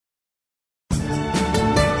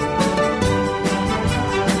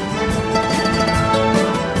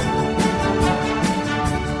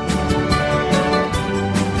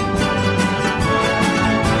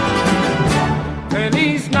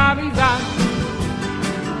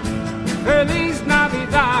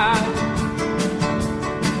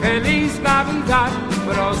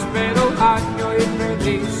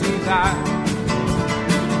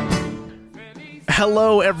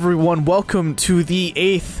Hello, everyone. Welcome to the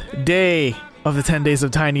 8th day of the 10 Days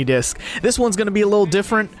of Tiny Disc. This one's going to be a little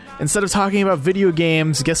different. Instead of talking about video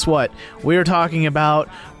games, guess what? We're talking about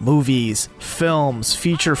movies, films,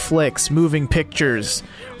 feature flicks, moving pictures.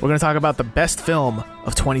 We're going to talk about the best film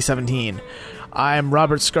of 2017. I'm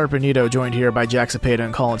Robert Scarpanito, joined here by Jack Cepeda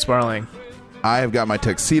and Colin Sparling. I have got my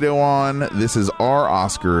tuxedo on. This is our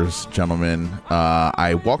Oscars, gentlemen.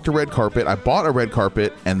 I walked a red carpet. I bought a red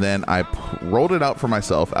carpet, and then I rolled it out for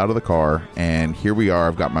myself out of the car. And here we are.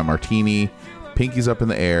 I've got my martini, pinkies up in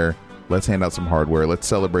the air. Let's hand out some hardware. Let's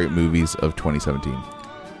celebrate movies of 2017.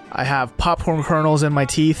 I have popcorn kernels in my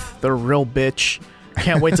teeth. They're a real bitch.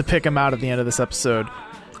 Can't wait to pick them out at the end of this episode.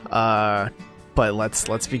 But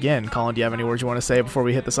let's begin. Colin, do you have any words you want to say before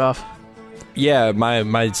we hit this off? Yeah, my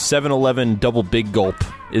 7-Eleven double big gulp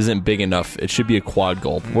isn't big enough. It should be a quad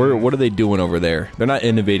gulp. What are they doing over there? They're not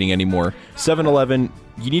innovating anymore. 7-Eleven,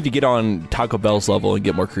 you need to get on Taco Bell's level and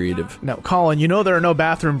get more creative. No, Colin, you know there are no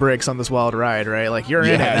bathroom breaks on this wild ride, right? Like, you're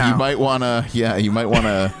in it now. You might want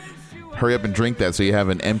to hurry up and drink that so you have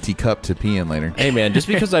an empty cup to pee in later. Hey, man, just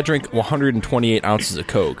because I drink 128 ounces of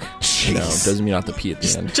Coke, doesn't mean I have to pee at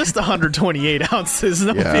the end. Just 128 ounces,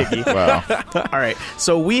 no biggie. Wow. All right,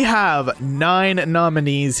 so we have 9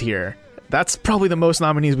 nominees here. That's probably the most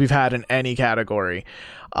nominees we've had in any category.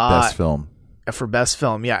 Best film. For best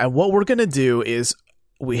film, yeah. And what we're going to do is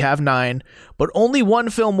we have 9, but only one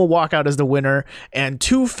film will walk out as the winner, and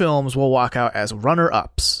 2 films will walk out as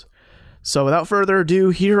runner-ups. So without further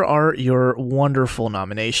ado, here are your wonderful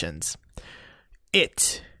nominations.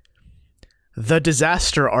 It, The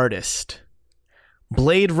Disaster Artist,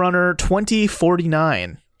 Blade Runner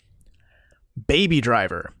 2049, Baby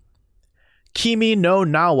Driver, Kimi no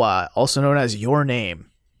Nawa, also known as Your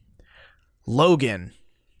Name, Logan,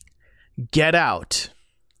 Get Out,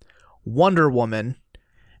 Wonder Woman,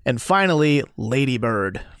 and finally, Lady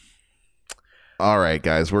Bird. All right,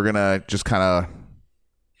 guys, we're going to just kind of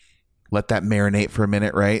let that marinate for a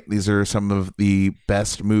minute, right? These are some of the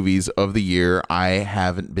best movies of the year. I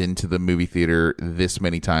haven't been to the movie theater this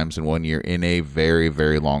many times in one year in a very,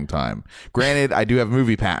 very long time. Granted, I do have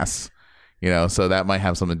Movie Pass, so that might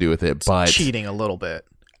have something to do with it. But cheating a little bit.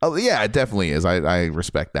 Oh, yeah, it definitely is. I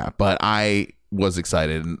respect that. But I was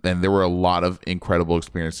excited, and there were a lot of incredible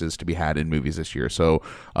experiences to be had in movies this year. So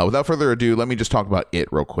without further ado, let me just talk about It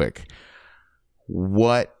real quick.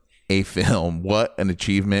 What a film. What an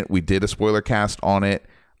achievement. We did a spoiler cast on it.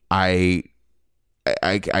 I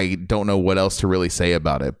don't know what else to really say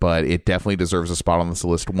about it, but it definitely deserves a spot on this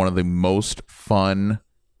list. One of the most fun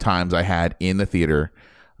times I had in the theater.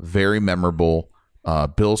 Very memorable.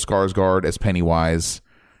 Bill Skarsgård as Pennywise.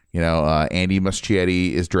 Andy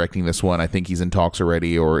Muschietti is directing this one. I think he's in talks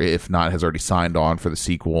already, or if not, has already signed on for the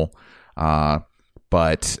sequel.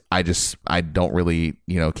 But I don't really,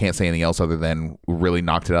 can't say anything else other than really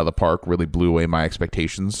knocked it out of the park, really blew away my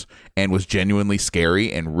expectations, and was genuinely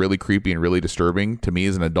scary and really creepy and really disturbing to me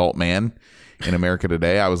as an adult man in America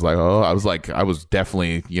today. I was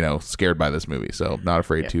definitely, scared by this movie. So not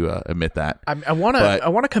afraid to admit that. I want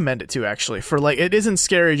to commend it too, actually, for it isn't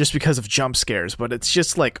scary just because of jump scares, but it's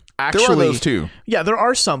just actually there are those too. Yeah, there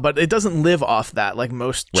are some, but it doesn't live off that like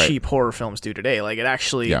most cheap horror films do today. It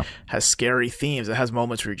actually has scary themes. It has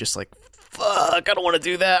moments where you're just like, fuck, I don't want to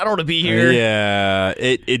do that. I don't want to be here. Yeah,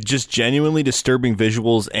 it just genuinely disturbing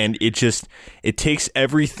visuals, and it takes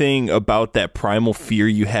everything about that primal fear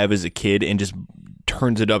you have as a kid and just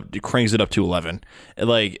cranks it up to 11.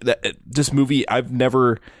 This movie,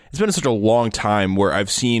 it's been such a long time where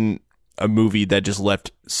I've seen a movie that just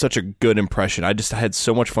left such a good impression. I just had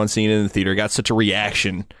so much fun seeing it in the theater. Got such a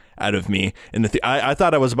reaction out of me in the I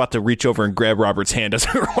thought I was about to reach over and grab Robert's hand as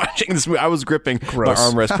we were watching this movie. I was gripping my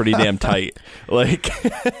armrest pretty damn tight.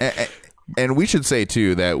 And we should say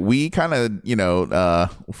too that we kind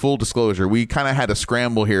of, full disclosure, we kind of had a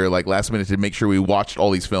scramble here last minute to make sure we watched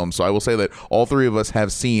all these films. So I will say that all 3 of us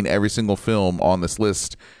have seen every single film on this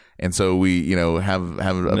list. And so we, have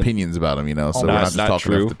opinions about them, so we're not just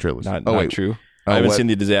talking about the trilogy. Not true. I haven't seen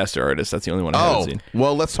The Disaster Artist. That's the only one I haven't seen.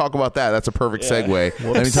 Well, let's talk about that. That's a perfect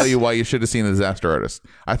segue. Let me tell you why you should have seen The Disaster Artist.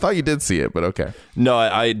 I thought you did see it, but okay. No,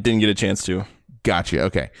 I didn't get a chance to. Gotcha.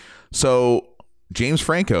 Okay. So James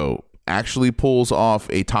Franco actually pulls off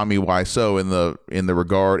a Tommy Wiseau in the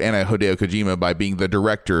regard, and a Hideo Kojima by being the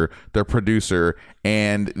director, the producer,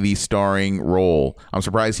 and the starring role. I'm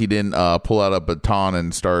surprised he didn't pull out a baton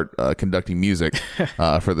and start conducting music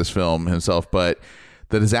for this film himself, but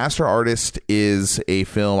The Disaster Artist is a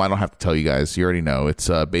film I don't have to tell you guys. You already know. It's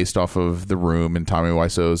based off of The Room and Tommy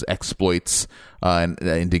Wiseau's exploits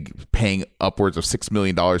into paying upwards of $6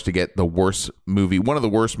 million to get the worst movie, one of the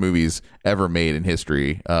worst movies ever made in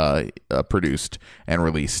history, produced and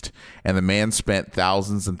released. And the man spent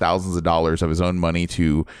thousands and thousands of dollars of his own money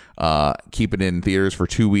to keep it in theaters for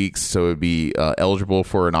 2 weeks so it would be eligible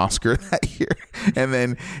for an Oscar that year. And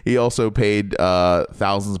then he also paid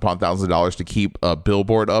thousands upon thousands of dollars to keep a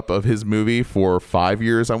billboard up of his movie for 5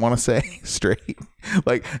 years, I want to say, straight.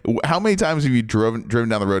 Like, how many times have you driven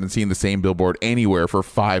down the road and seen the same billboard anywhere for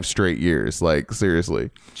 5 straight years? Like,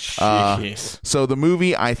 seriously. So the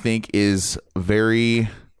movie, I think, is very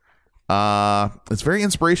it's very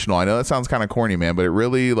inspirational. I know that sounds kind of corny, man, but it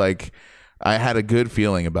really, like, I had a good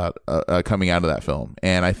feeling about coming out of that film,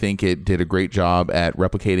 and I think it did a great job at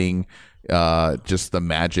replicating just the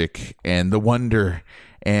magic and the wonder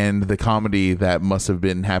and the comedy that must have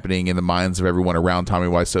been happening in the minds of everyone around Tommy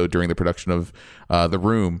Wiseau during the production of The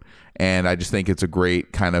Room. And I just think it's a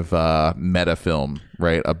great kind of meta film,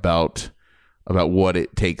 right, about what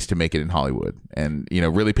it takes to make it in Hollywood, and, you know,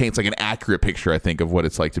 really paints like an accurate picture, I think, of what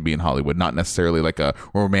it's like to be in Hollywood, not necessarily like a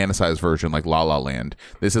romanticized version like La La Land.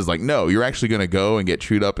 This is like, no, you're actually going to go and get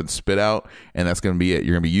chewed up and spit out, and that's going to be it.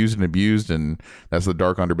 You're going to be used and abused, and that's the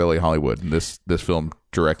dark underbelly of Hollywood. And this film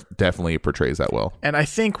definitely portrays that well. And I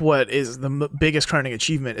think what is the biggest crowning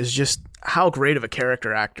achievement is just how great of a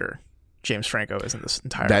character actor James Franco is in this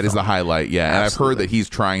entire That film. is the highlight, yeah. Absolutely. And I've heard that he's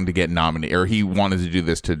trying to get nominated, or he wanted to do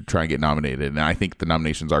this to try and get nominated, and I think the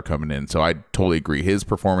nominations are coming in. So I totally agree. His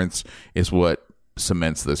performance is what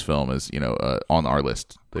cements this film as, you know, on our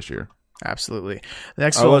list this year. Absolutely. The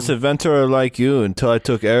next I film, was a venturer like you until I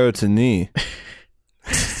took arrow to knee.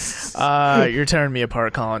 you're tearing me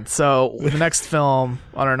apart, Colin. So the next film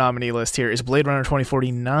on our nominee list here is Blade Runner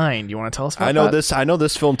 2049. Do you want to tell us about that? I know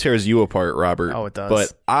this film tears you apart, Robert. Oh, it does.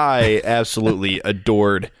 But I absolutely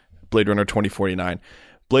adored Blade Runner 2049.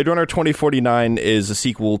 Blade Runner 2049 is a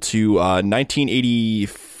sequel to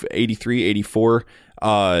 1983, 84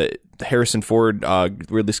 Harrison Ford,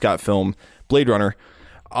 Ridley Scott film Blade Runner.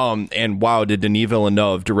 And wow, did Denis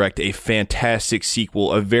Villeneuve direct a fantastic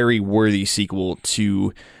sequel, a very worthy sequel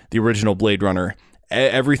to the original Blade Runner.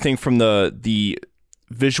 Everything from the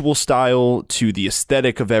visual style to the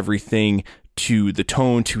aesthetic of everything, to the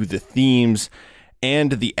tone, to the themes,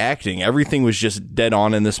 and the acting. Everything was just dead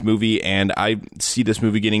on in this movie, and I see this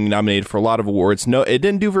movie getting nominated for a lot of awards. No, it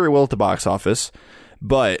didn't do very well at the box office,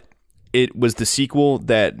 but it was the sequel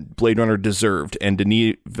that Blade Runner deserved, and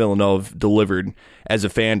Denis Villeneuve delivered as a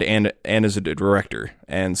fan and as a director.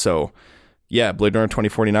 And so, yeah, Blade Runner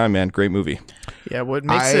 2049, man, great movie. Yeah, what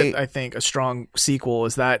makes it, I think, a strong sequel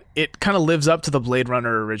is that it kind of lives up to the Blade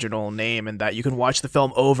Runner original name, and that you can watch the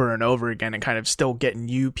film over and over again and kind of still get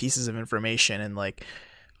new pieces of information, and like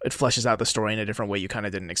it fleshes out the story in a different way you kind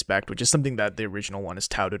of didn't expect, which is something that the original one is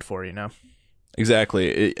touted for, you know?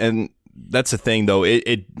 Exactly. And that's the thing, though.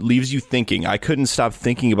 It leaves you thinking. I couldn't stop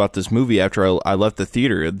thinking about this movie after I left the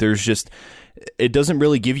theater. There's just, it doesn't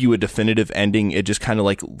really give you a definitive ending. It just kind of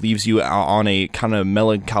like leaves you on a kind of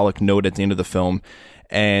melancholic note at the end of the film.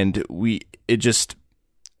 And it just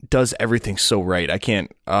does everything so right. I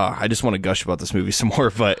can't, I just want to gush about this movie some more,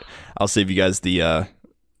 but I'll save you guys the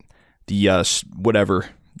whatever.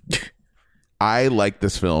 I like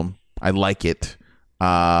this film. I like it.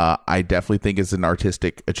 I definitely think it's an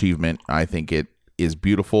artistic achievement. I think it is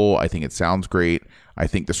beautiful. I think it sounds great. I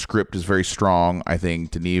think the script is very strong. I think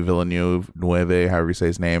Denis Villeneuve, however you say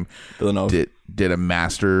his name, did a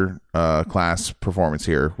master class performance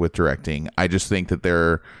here with directing. I just think that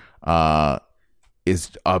there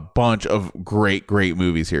is a bunch of great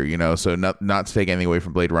movies here, you know, so not to take anything away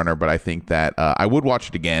from Blade Runner, but I think that I would watch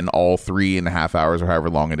it again, all 3.5 hours or however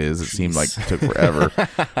long it is. It seemed like it took forever,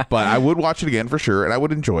 but I would watch it again for sure, and I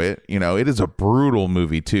would enjoy it. You know, it is a brutal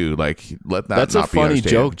movie too. Like, that's a funny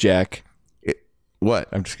joke, Jack. What?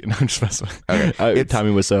 I'm just messing. Okay.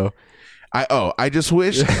 Tommy Wiseau. I just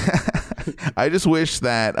wish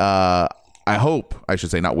that I hope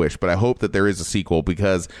that there is a sequel,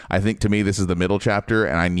 because I think, to me, this is the middle chapter,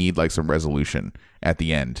 and I need like some resolution at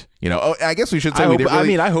the end. You know, I guess we should say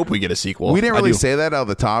I hope we get a sequel. We didn't really say that out of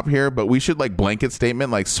the top here, but we should like blanket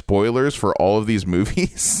statement like spoilers for all of these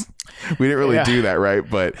movies. We didn't really do that, right?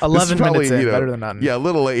 But 11 minutes in, better than nothing. Yeah, a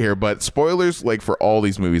little late here, but spoilers like for all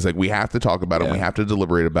these movies, like we have to talk about them. We have to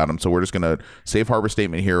deliberate about them. So we're just gonna safe harbor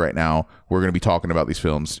statement here right now. We're gonna be talking about these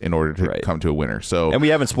films in order to come to a winner. So, and we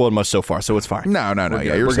haven't spoiled much so far, so it's fine. No.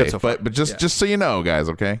 Yeah, you're safe. But just so you know, guys.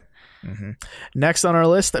 Okay. Mm-hmm. Next on our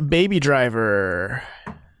list, Baby Driver.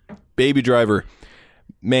 Baby Driver,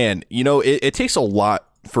 man. You know, it takes a lot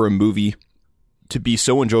for a movie to be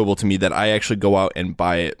so enjoyable to me that I actually go out and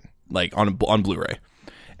buy it, like on Blu-ray.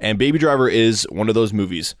 And Baby Driver is one of those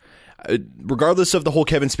movies. Regardless of the whole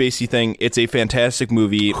Kevin Spacey thing, it's a fantastic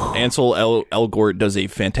movie. Ansel Elgort does a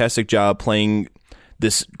fantastic job playing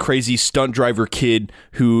this crazy stunt driver kid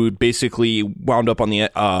who basically wound up on the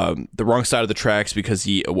wrong side of the tracks because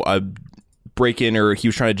he break-in, or he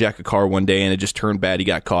was trying to jack a car one day and it just turned bad. He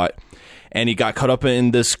got caught. And he got caught up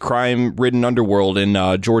in this crime-ridden underworld in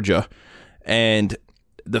Georgia. And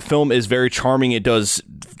the film is very charming. It does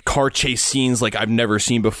car chase scenes like I've never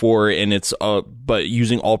seen before, and it's but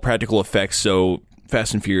using all practical effects. So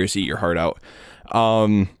Fast and Furious, eat your heart out.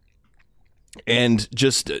 And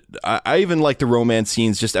just I even like the romance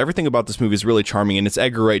scenes. Just everything about this movie is really charming, and it's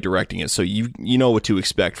Edgar Wright directing it, so you know what to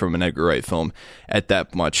expect from an Edgar Wright film at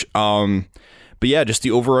that much. But yeah, just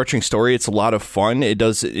the overarching story. It's a lot of fun. It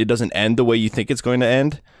doesn't end the way you think it's going to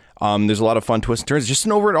end. There's a lot of fun twists and turns. Just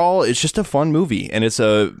an overall, it's just a fun movie, and it's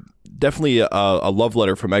definitely a love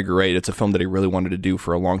letter from Edgar Wright. It's a film that he really wanted to do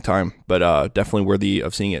for a long time, but definitely worthy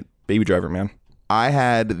of seeing it. Baby Driver, man. I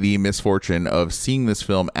had the misfortune of seeing this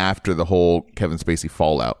film after the whole Kevin Spacey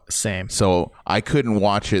fallout. Same. So I couldn't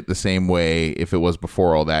watch it the same way if it was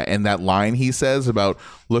before all that. And that line he says about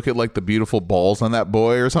look at like the beautiful balls on that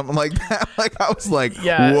boy or something like that. Like I was like,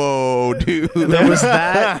 whoa, dude. There was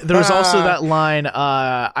that. There was also that line,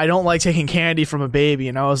 I don't like taking candy from a baby.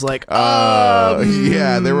 And I was like,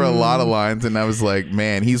 yeah, there were a lot of lines. And I was like,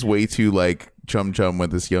 man, he's way too like chum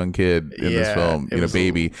with this young kid in this film,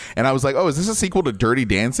 Baby. And I was like, oh, is this a sequel to Dirty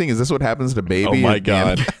Dancing? Is this what happens to Baby? Oh my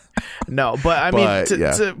God. No, but I mean,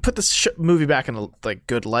 to put this movie back in a like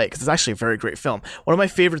good light, because it's actually a very great film. One of my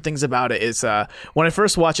favorite things about it is when I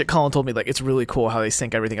first watched it, Colin told me like it's really cool how they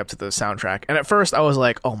sync everything up to the soundtrack. And at first I was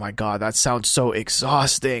like, oh my God, that sounds so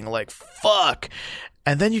exhausting. Like, fuck.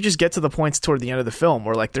 And then you just get to the points toward the end of the film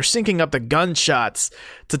where like they're syncing up the gunshots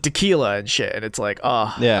to tequila and shit. And it's like,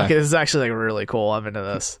 oh, yeah, okay, this is actually like really cool. I'm into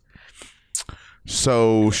this.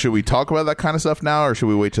 So should we talk about that kind of stuff now, or should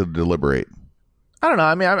we wait to deliberate? I don't know.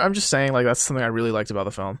 I mean, I'm just saying like that's something I really liked about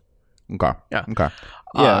the film. Okay. Yeah. Okay.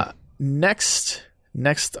 Yeah. Next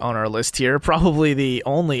on our list here, probably the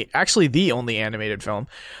only animated film,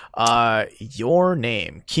 Your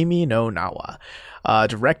Name, Kimi no Nawa.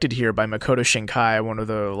 Directed here by Makoto Shinkai, one of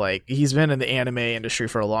the he's been in the anime industry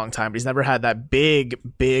for a long time, but he's never had that big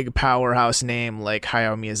powerhouse name like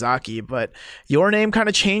Hayao Miyazaki. But Your Name kind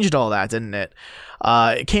of changed all that, didn't it?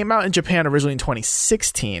 It came out in Japan originally in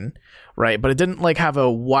 2016, right? But it didn't have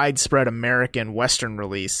a widespread American Western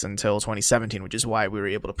release until 2017, which is why we were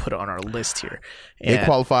able to put it on our list here. And it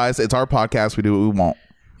qualifies. It's our podcast. We do what we want.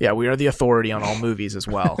 Yeah, we are the authority on all movies as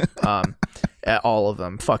well. At all of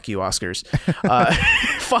them. Fuck you, Oscars.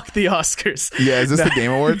 Fuck the Oscars. Yeah, is this the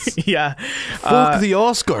Game Awards? Yeah. Fuck the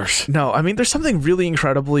Oscars. No, I mean, there's something really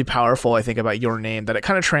incredibly powerful, I think, about Your Name, that it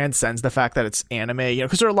kind of transcends the fact that it's anime,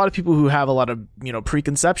 because there are a lot of people who have a lot of,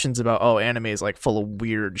 preconceptions about, anime is full of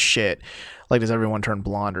weird shit. Like, does everyone turn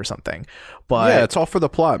blonde or something? But yeah, it's all for the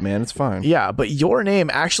plot, man. It's fine. Yeah, but Your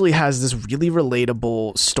Name actually has this really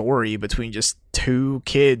relatable story between just two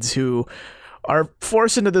kids who are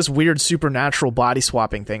forced into this weird supernatural body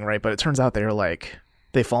swapping thing, right? But it turns out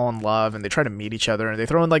they fall in love and they try to meet each other, and they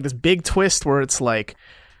throw in this big twist where it's like,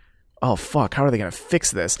 oh fuck, how are they gonna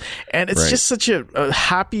fix this? And it's just such a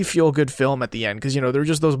happy, feel good film at the end, because there are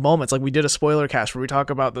just those moments, like we did a spoiler cast where we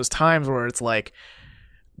talk about those times where it's like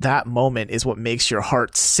that moment is what makes your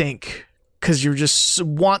heart sink, because you just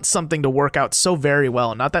want something to work out so very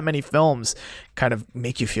well. Not that many films kind of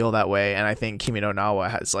make you feel that way, and I think Kimi no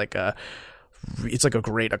Nawa has it's a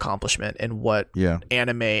great accomplishment in what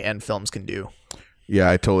anime and films can do.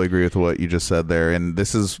 Yeah, I totally agree with what you just said there, and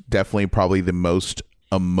this is definitely probably the most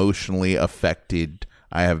emotionally affected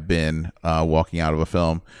I have been walking out of a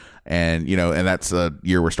film, and and that's a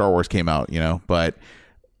year where Star Wars came out, but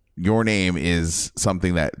Your Name is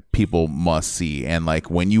something that people must see, and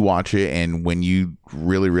when you watch it and when you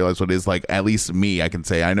really realize what it is, at least me, I can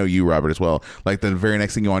say, I know you, Robert, as well, the very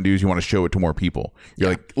next thing you want to do is you want to show it to more people.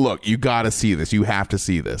 You're look, you got to see this, you have to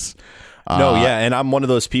see this. No, yeah, and I'm one of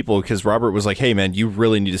those people, because Robert was like, hey man, you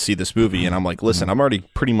really need to see this movie, and I'm like, listen, I'm already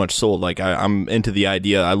pretty much sold. I'm into the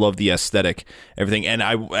idea, I love the aesthetic, everything, and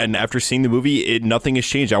after seeing the movie, nothing has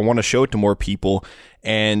changed. I want to show it to more people,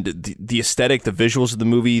 and the aesthetic, the visuals of the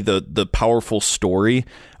movie, the powerful story,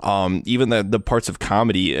 even the parts of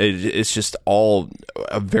comedy, it's just all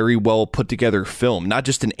a very well put together film, not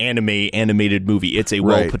just an animated movie. It's a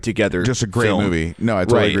well put together, just a great film. Movie. No, I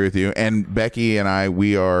totally agree with you. And Becky and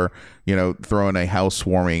we are throwing a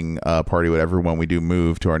housewarming party, whatever, when we do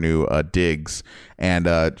move to our new digs, and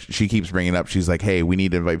she keeps bringing up, she's like, hey, we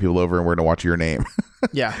need to invite people over and we're gonna watch Your Name.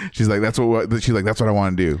 Yeah, she's like, that's what I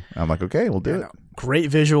want to do. I'm like, okay, we'll do it.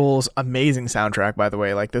 great visuals, amazing soundtrack, by the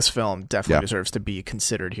way. Like, this film definitely deserves to be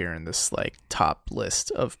considered here in this like top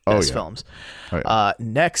list of best films. The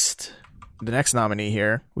next nominee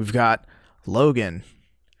here, we've got Logan,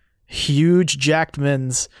 Hugh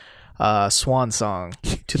Jackman's swan song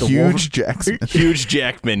to the Hugh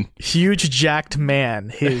Jackman. Hugh Jacked Man,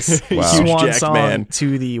 his Wow. swan song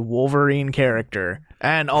to the Wolverine character,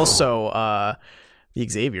 and also the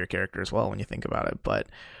Xavier character as well when you think about it. But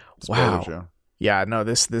wow. Joe. Yeah, no,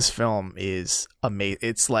 this film is amazing.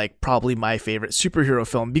 It's like probably my favorite superhero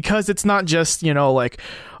film because it's not just, you know, like,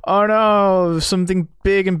 oh no, something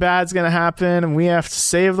big and bad's gonna happen and we have to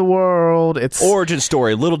save the world. It's origin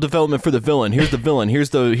story, little development for the villain. Here's the villain. Here's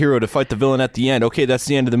the hero to fight the villain at the end. Okay, that's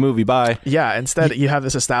the end of the movie. Bye. Yeah, instead you have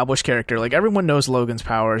this established character. Like, everyone knows Logan's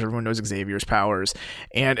powers, everyone knows Xavier's powers,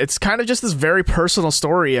 and it's kind of just this very personal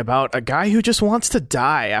story about a guy who just wants to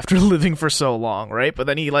die after living for so long, right? But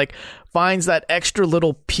then he like finds that extra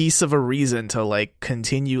little piece of a reason to like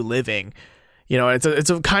continue living. You know, it's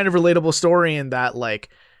a kind of relatable story in that, like,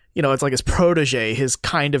 you know, it's like his protege, his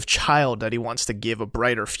kind of child that he wants to give a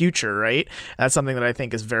brighter future, right? That's something that I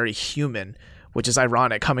think is very human, which is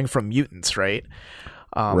ironic coming from mutants, right?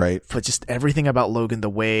 Right. But just everything about Logan, the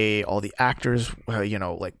way all the actors, you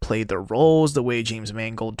know, like played their roles, the way James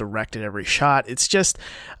Mangold directed every shot, it's just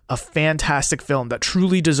a fantastic film that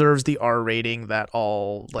truly deserves the R rating that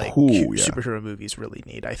all like superhero movies really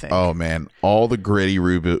need, I think. Oh man, all the gritty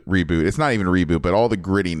reboot. It's not even a reboot, but all the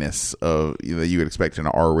grittiness of that you would expect in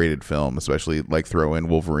an R-rated film, especially like throw in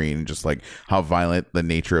Wolverine and just like how violent the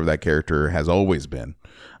nature of that character has always been.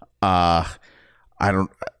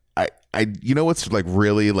 I you know what's like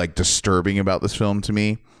really like disturbing about this film to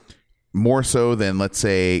me, more so than, let's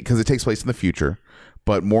say, because it takes place in the future,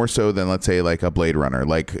 but more so than, let's say, like a Blade Runner.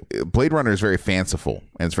 Like, Blade Runner is very fanciful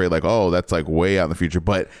and it's very like, oh, that's like way out in the future.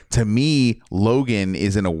 But to me, Logan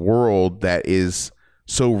is in a world that is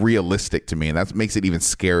so realistic to me, and that makes it even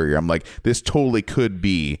scarier. I'm like, this totally could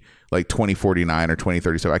be like 2049 or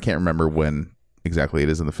 2037. I can't remember when exactly it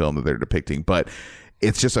is in the film that they're depicting, but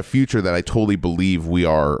it's just a future that I totally believe we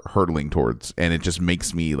are hurtling towards, and it just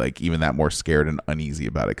makes me like even that more scared and uneasy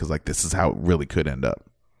about it, because like this is how it really could end up.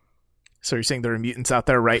 So you're saying there are mutants out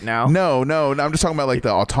there right now? No, I'm just talking about like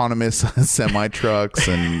the autonomous semi trucks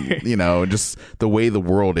and, you know, just the way the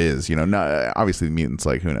world is. You know, not obviously the mutants,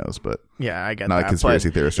 like, who knows, but yeah, I get not that. a conspiracy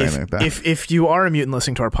theorist or anything like that. If you are a mutant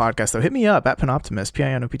listening to our podcast, though, hit me up at Panoptimus,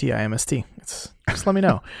 PINOPTIMST. Just let me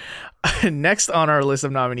know. Next on our list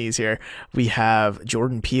of nominees here, we have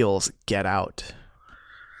Jordan Peele's Get Out.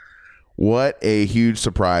 What a huge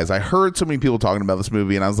surprise. I heard so many people talking about this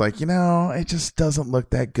movie, and I was like, you know, it just doesn't look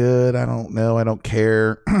that good. I don't know. I don't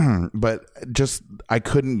care. But just, I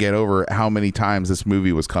couldn't get over how many times this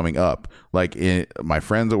movie was coming up. Like, my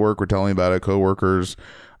friends at work were telling me about it, coworkers,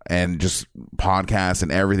 and just podcasts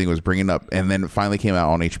and everything was bringing up. And then it finally came out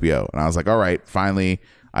on HBO. And I was like, all right, finally,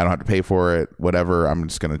 I don't have to pay for it, whatever. I'm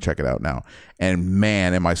just going to check it out now. And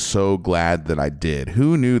man, am I so glad that I did.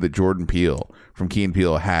 Who knew that Jordan Peele from Key &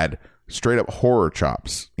 Peele had straight up horror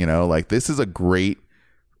chops? You know, like, this is a great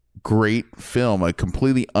film, a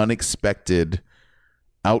completely unexpected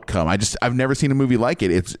outcome. I've never seen a movie like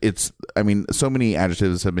it. It's I mean, so many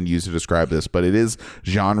adjectives have been used to describe this, but it is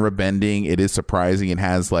genre bending. It is surprising. It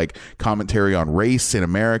has like commentary on race in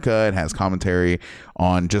America. It has commentary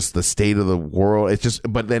on just the state of the world. It's just,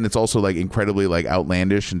 but then it's also like incredibly like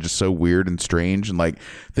outlandish and just so weird and strange, and like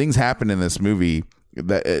things happen in this movie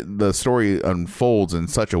that the story unfolds in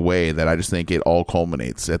such a way that I just think it all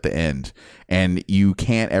culminates at the end. And you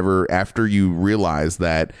can't ever, after you realize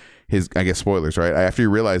that I guess spoilers, right? After you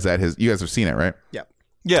realize that you guys have seen it, right? Yeah.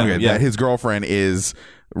 Yeah. That his girlfriend is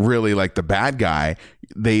really like the bad guy.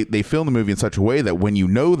 They film the movie in such a way that when you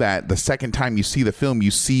know that, the second time you see the film, you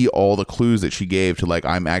see all the clues that she gave to like,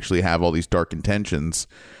 I'm actually have all these dark intentions,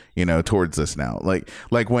 you know, towards this now. Like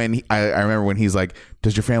when I remember when he's like,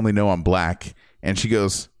 does your family know I'm black? And she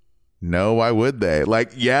goes, no, why would they?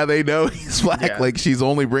 Like, yeah, they know he's black. Yeah. Like, she's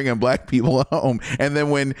only bringing black people home. And then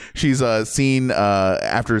when she's seen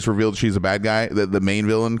after it's revealed she's a bad guy, the main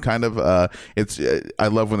villain kind of, I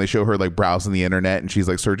love when they show her like browsing the internet and she's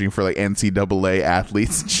like searching for like NCAA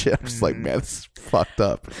athletes and shit. I'm just like, man, this is fucked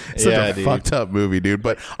up. Such a fucked up movie, dude.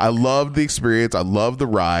 But I loved the experience. I loved the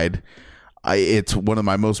ride. It's one of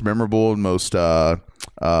my most memorable and most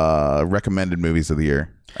recommended movies of the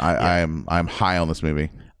year. I'm high on this movie.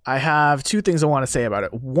 I have two things I want to say about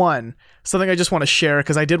it. One, something I just want to share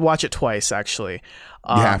because I did watch it twice, actually.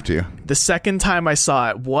 You have to. The second time I saw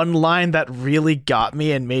it, one line that really got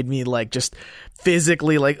me and made me like just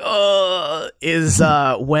physically like is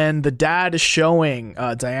when the dad is showing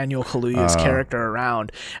Daniel Kaluuya's character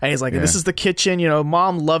around, and he's like, this is the kitchen,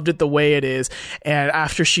 mom loved it the way it is, and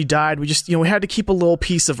after she died we just we had to keep a little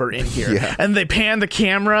piece of her in here. And they pan the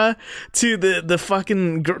camera to the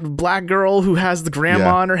fucking black girl who has the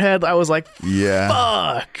grandma on her head. I was like,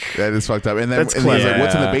 fuck, that is fucked up. And then he's like,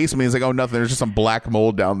 what's in the basement? He's like, oh, nothing, there's just some black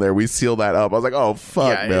mold down there, we seal that up. I was like, oh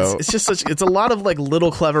fuck, no. It's just it's a lot of like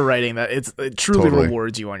little clever writing that it truly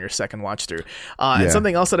rewards you on your second watch through. And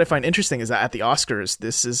something else that I find interesting is that at the Oscars,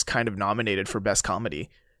 this is kind of nominated for best comedy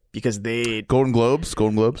because they Golden Globes,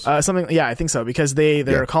 something. Yeah, I think so, because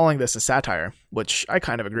they're calling this a satire, which I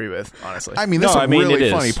kind of agree with, honestly. I mean, there's some really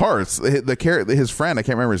funny parts. His friend, I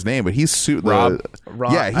can't remember his name, but he's Rob.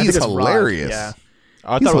 Yeah, he's hilarious. Yeah,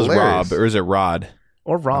 I thought it was Rob, or is it Rod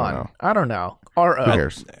or Ron? I don't know. Who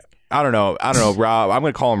cares? I don't know, Rob. I'm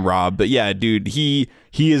gonna call him Rob, but yeah, dude, he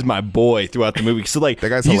is my boy throughout the movie. So like, that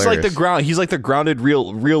guy's he's hilarious. he's like the grounded,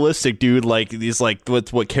 realistic dude. Like, he's like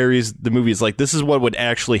what carries the movie is like, this is what would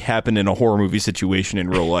actually happen in a horror movie situation in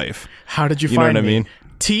real life. How did you know find what I mean?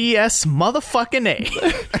 TS motherfucking A.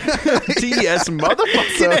 TS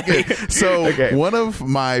motherfucking A. So one of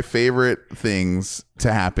my favorite things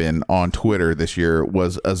to happen on Twitter this year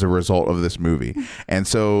was as a result of this movie. And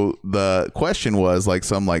so the question was like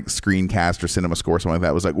some like screencast or cinema score, something like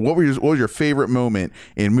that, was like, what was your favorite moment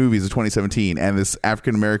in movies of 2017? And this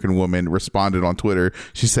African American woman responded on Twitter.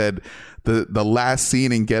 She said the last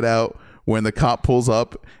scene in Get Out, when the cop pulls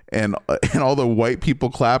up and all the white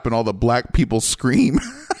people clap and all the black people scream.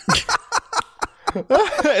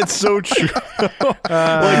 It's so true. Dude,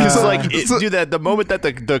 that the moment that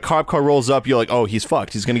the cop car rolls up, you're like, oh, he's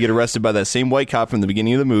fucked. He's gonna get arrested by that same white cop from the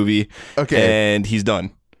beginning of the movie. Okay, and he's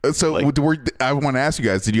done. So I want to ask you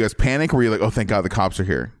guys: did you guys panic? Or were you like, oh, thank God the cops are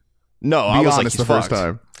here? No, I was like, he's the fucked. first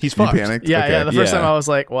time he's fucked. You panicked? Yeah, the first time I was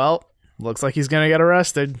like, well, looks like he's gonna get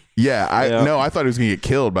arrested. I thought he was gonna get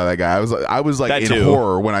killed by that guy. I was like in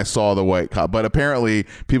horror when I saw the white cop, but apparently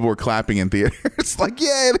people were clapping in theaters like,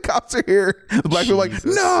 yay, the cops are here. The black people were like,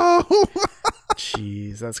 no.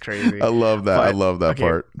 Jeez, that's crazy. I love that. I love that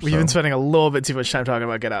part. We've been spending a little bit too much time talking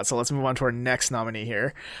about Get Out, so let's move on to our next nominee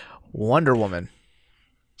here, Wonder Woman.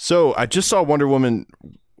 So I just saw Wonder Woman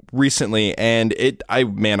recently, and I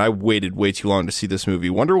waited way too long to see this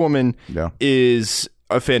movie. Wonder Woman is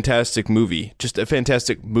a fantastic movie, just a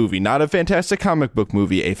fantastic movie, not a fantastic comic book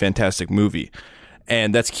movie, a fantastic movie.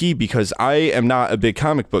 And that's key because I am not a big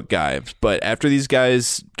comic book guy, but after these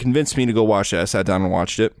guys convinced me to go watch it, I sat down and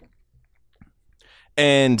watched it.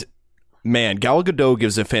 And man, Gal Gadot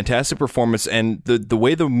gives a fantastic performance, and the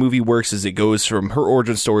way the movie works is it goes from her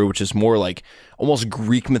origin story, which is more like almost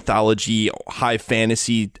Greek mythology, high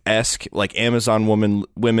fantasy-esque, like Amazon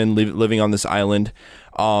women living on this island,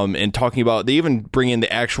 and talking about, they even bring in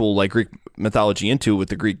the actual like Greek mythology into it with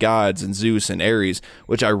the Greek gods and Zeus and Ares,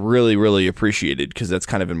 which I really, really appreciated because that's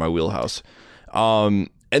kind of in my wheelhouse.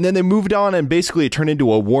 And then they moved on, and basically it turned into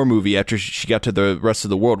a war movie after she got to the rest of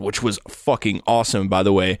the world, which was fucking awesome, by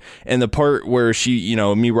the way. And the part where she,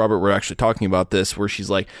 me, Robert, were actually talking about this, where she's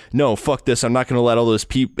like, no, fuck this. I'm not going to let all those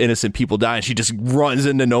innocent people die. And she just runs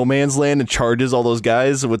into no man's land and charges all those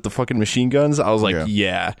guys with the fucking machine guns. I was like,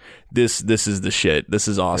 this is the shit. This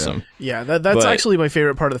is awesome. Yeah, that's actually my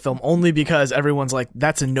favorite part of the film, only because everyone's like,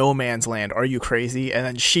 that's a no man's land. Are you crazy? And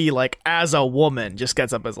then she, like, as a woman, just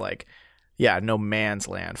gets up as like, yeah, no man's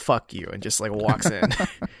land. Fuck you, and just like walks in.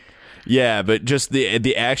 Yeah, but just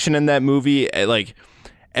the action in that movie, like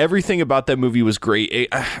everything about that movie was great.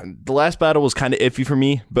 The last battle was kind of iffy for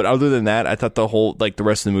me, but other than that, I thought the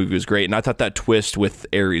rest of the movie was great, and I thought that twist with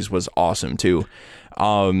Ares was awesome too.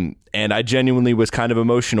 And I genuinely was kind of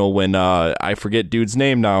emotional when I forget dude's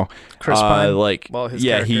name now. Chris Pine.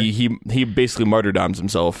 Character. he basically martyrdoms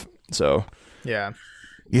himself. So yeah.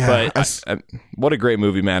 Yeah, but what a great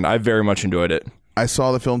movie, man. I very much enjoyed it. I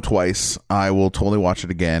saw the film twice. I will totally watch it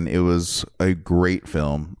again. It was a great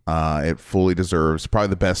film. It fully deserves probably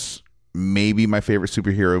the best, maybe my favorite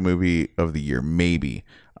superhero movie of the year, maybe.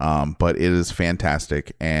 But it is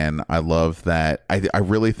fantastic, and I love that. I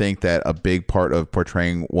really think that a big part of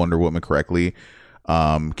portraying Wonder Woman correctly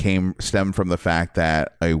stemmed from the fact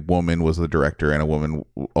that a woman was the director and a woman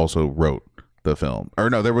also wrote the film. Or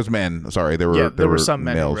no, there was men. Sorry, there were some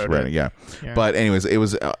males writing. Yeah, but anyways, it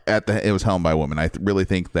was it was helmed by a woman. I really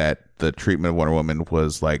think that the treatment of Wonder Woman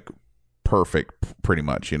was like perfect, pretty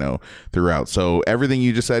much, throughout. So everything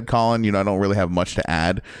you just said, Colin, I don't really have much to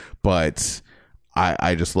add, but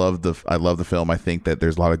I just love the film. I think that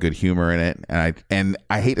there's a lot of good humor in it, and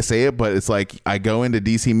I hate to say it, but it's like I go into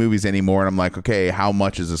DC movies anymore and I'm like, okay, how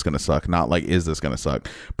much is this gonna suck? Not like, is this gonna suck?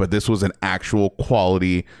 But this was an actual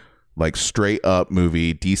quality, like straight up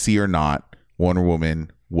movie, DC or not. Wonder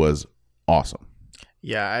Woman was awesome.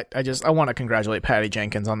 Yeah, I want to congratulate Patty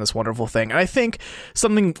Jenkins on this wonderful thing. And I think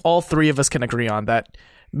something all three of us can agree on, that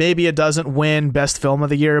maybe it doesn't win best film of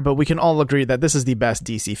the year, but we can all agree that this is the best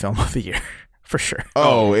DC film of the year. For sure.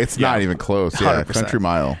 Oh, it's not even close. Yeah, 100%. Country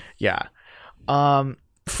Mile. Yeah.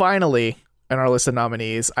 Finally, in our list of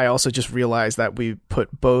nominees, I also just realized that we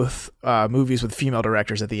put both movies with female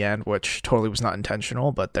directors at the end, which totally was not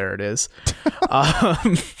intentional, but there it is.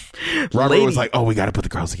 Robert was like, "Oh, we got to put the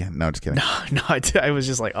girls again." No, just kidding. No, I was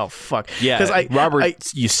just like, "Oh fuck." Yeah, because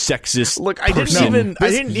Robert, you sexist. Look, I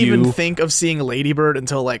didn't even think of seeing Lady Bird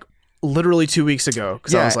until like literally 2 weeks ago.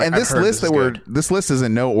 Yeah, I was like, and this list is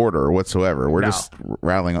in no order whatsoever. We're just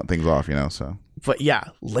rattling things off, So, but yeah,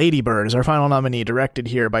 Lady Bird is our final nominee, directed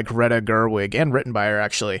here by Greta Gerwig and written by her,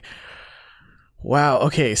 actually. Wow.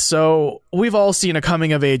 Okay, so we've all seen a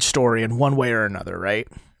coming of age story in one way or another, right?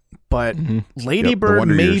 But Lady Bird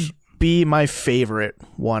may be my favorite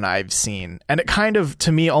one I've seen, and it kind of,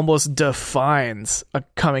 to me, almost defines a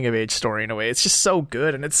coming of age story in a way. It's just so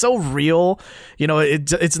good and it's so real.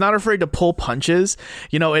 It's not afraid to pull punches.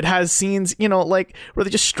 It has scenes, like where they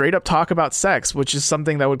just straight up talk about sex, which is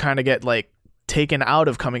something that would kind of get like taken out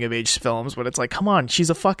of coming of age films, but it's like, come on, she's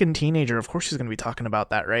a fucking teenager, of course she's going to be talking about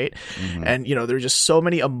that, right? And there's just so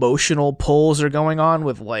many emotional pulls that are going on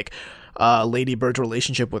with like Lady Bird's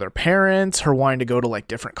relationship with her parents, her wanting to go to like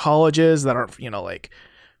different colleges that aren't like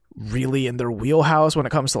really in their wheelhouse when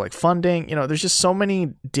it comes to like funding. There's just so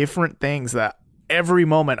many different things that every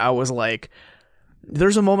moment I was like,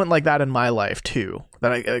 there's a moment like that in my life too,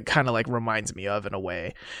 that it kind of like reminds me of in a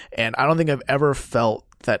way. And I don't think I've ever felt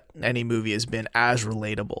that any movie has been as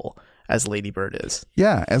relatable as Lady Bird is.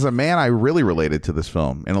 Yeah, as a man, I really related to this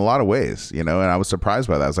film in a lot of ways, and I was surprised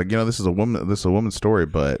by that. I was like, this is a woman's story,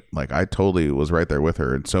 but like I totally was right there with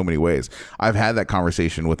her in so many ways. I've had that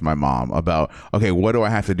conversation with my mom about, okay, what do I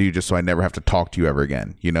have to do just so I never have to talk to you ever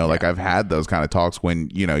again? Like I've had those kind of talks when,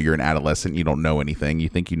 you're an adolescent, you don't know anything, you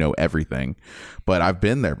think you know everything. But I've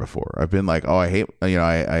been there before. I've been like, oh, I hate,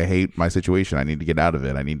 I hate my situation. I need to get out of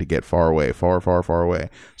it. I need to get far away, far, far, far away.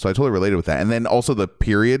 So I totally related with that. And then also the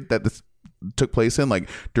period that this took place in, like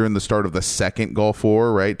during the start of the second Gulf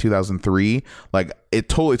War, right? 2003. Like it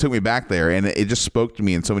totally took me back there, and it just spoke to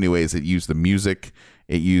me in so many ways. It used the music.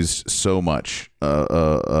 It used so much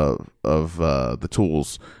of the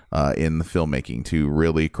tools in the filmmaking to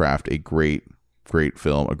really craft a great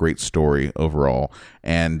film, a great story overall.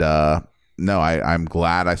 And no, I'm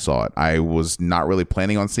glad I saw it. I was not really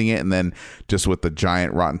planning on seeing it, and then just with the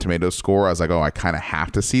giant Rotten Tomatoes score, I was like, oh, I kind of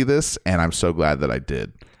have to see this, and I'm so glad that I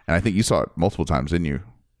did. And I think you saw it multiple times, didn't you,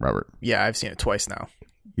 Robert? Yeah, I've seen it twice now.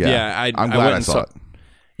 Yeah, I'm glad I saw it.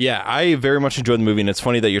 Yeah, I very much enjoyed the movie, and it's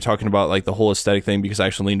funny that you're talking about like the whole aesthetic thing, because I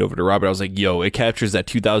actually leaned over to Robert. I was like, "Yo, it captures that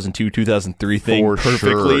 2002, 2003 thing for perfectly."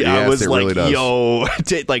 Sure. Yes, I was it like, really does. "Yo,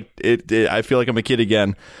 I feel like I'm a kid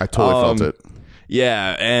again." I totally felt it.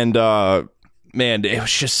 Yeah, and man, it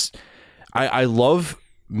was just I love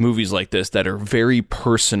movies like this that are very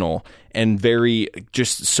personal and very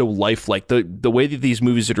just so lifelike. The way that these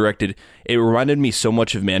movies are directed, it reminded me so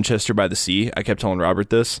much of Manchester by the Sea. I kept telling Robert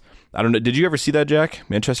this. I don't know. Did you ever see that, Jack?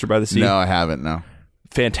 Manchester by the Sea? No, I haven't. No.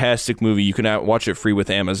 Fantastic movie. You can watch it free with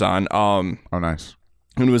Amazon. Oh, nice.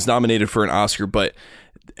 And it was nominated for an Oscar,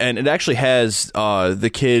 and it actually has the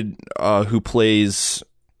kid who plays,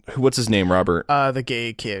 what's his name, Robert? The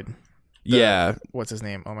gay kid. What's his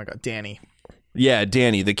name? Oh my God, Danny. Yeah,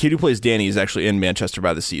 Danny. The kid who plays Danny is actually in Manchester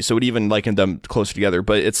by the Sea, so it even likened them closer together.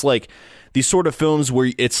 But it's like these sort of films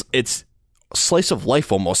where it's slice of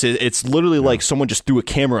life almost. It's literally like someone just threw a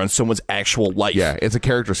camera on someone's actual life. Yeah, it's a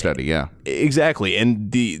character study. Yeah, exactly.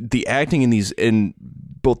 And the acting in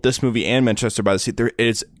both this movie and Manchester by the Sea,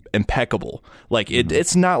 it's impeccable. Like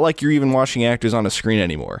it's not like you're even watching actors on a screen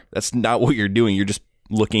anymore. That's not what you're doing. You're just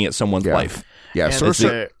looking at someone's life. Yeah.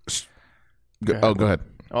 Go ahead.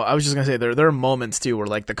 Oh, I was just gonna say there are moments too where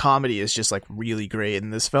like the comedy is just like really great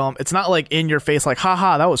in this film. It's not like in your face like,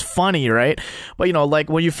 haha, that was funny, right? But like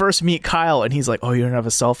when you first meet Kyle and he's like, oh, you don't have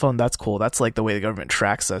a cell phone? That's cool. That's like the way the government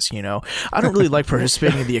tracks us, I don't really like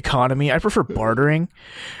participating in the economy. I prefer bartering.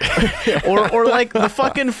 or like the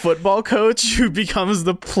fucking football coach who becomes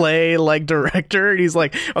the play like director, and he's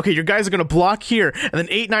like, okay, your guys are gonna block here, and then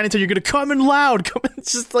 8, 9, and 10 you're gonna come in loud.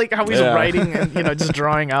 It's just like how he's writing and just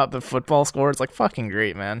drawing out the football score. It's like fucking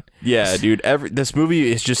great, man. man. Yeah, dude. This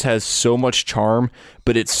movie just has so much charm,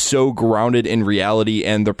 but it's so grounded in reality,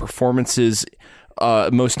 and the performances,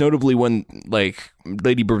 most notably when like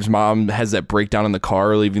Lady Bird's mom has that breakdown in the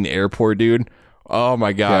car leaving the airport, dude. Oh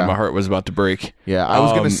my god, my heart was about to break. Yeah, I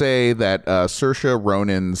was gonna say that Saoirse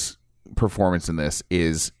Ronan's performance in this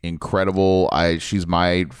is incredible. She's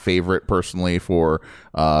my favorite personally for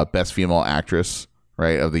best female actress,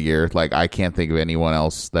 right, of the year. Like, I can't think of anyone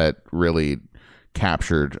else that really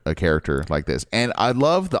captured a character like this. And I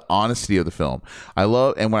love the honesty of the film. And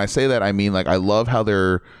when I say that, I mean, like, I love how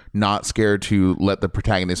they're not scared to let the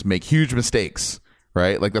protagonist make huge mistakes.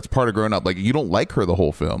 Right, like that's part of growing up. Like, you don't like her the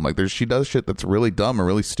whole film. Like, she does shit that's really dumb and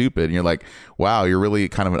really stupid, and you're like, wow, you're really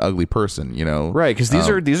kind of an ugly person, you know? Right, because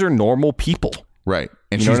these are normal people, right?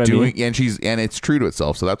 And she's doing, and it's true to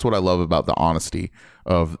itself. So that's what I love about the honesty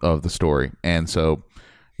of the story. And so,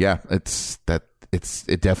 yeah, it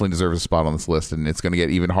definitely deserves a spot on this list, and it's going to get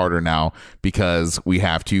even harder now because we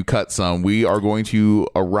have to cut some. We are going to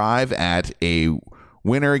arrive at a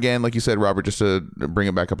winner again, like you said, Robert, just to bring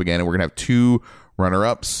it back up again, and we're going to have 2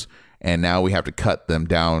 runner-ups, and now we have to cut them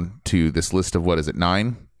down to this list of, what is it,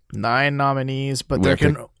 9 nominees, but there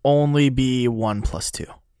can only be 1 plus 2.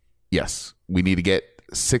 Yes, we need to get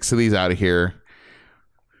 6 of these out of here.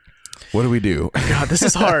 What do we do? God, this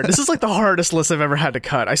is hard. This is like the hardest list I've ever had to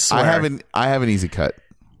cut, I swear. I have an easy cut.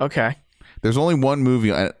 Okay. There's only one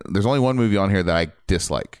movie on here that I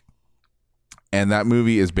dislike, and that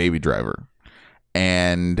movie is Baby Driver.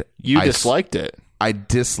 And you disliked it. I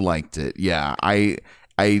disliked it. Yeah, I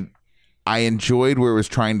enjoyed where it was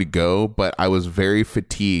trying to go, but I was very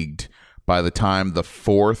fatigued by the time the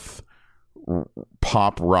 4th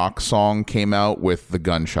pop rock song came out with the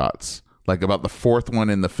gunshots. Like, about the 4th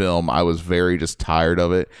one in the film, I was very just tired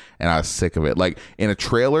of it, and I was sick of it. Like, in a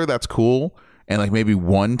trailer, that's cool, and like maybe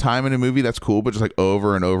one time in a movie, that's cool, but just like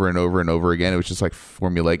over and over and over and over again, it was just like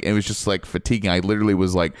formulaic. It was just like fatiguing. I literally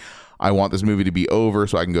was like, I want this movie to be over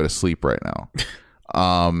so I can go to sleep right now.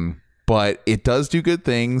 But it does do good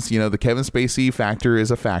things. You know, the Kevin Spacey factor is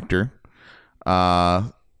a factor.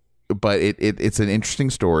 But it's an interesting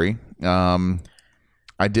story.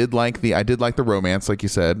 I did like the romance, like you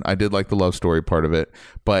said. I did like the love story part of it.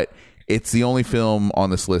 But it's the only film on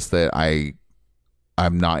this list that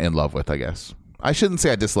I'm not in love with, I guess. I shouldn't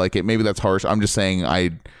say I dislike it. Maybe that's harsh. I'm just saying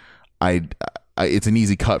it's an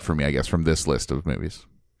easy cut for me, I guess, from this list of movies.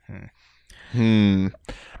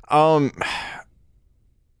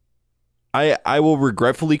 I will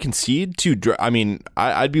regretfully concede to. I mean,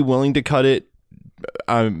 I'd be willing to cut it,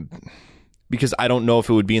 because I don't know if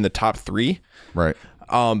it would be in the top 3. Right.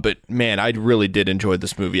 But man, I really did enjoy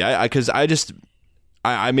this movie. I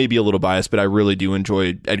may be a little biased, but I really do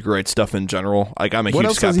enjoy Edgar Wright stuff in general. Like, I'm a what huge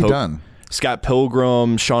else has he done? Scott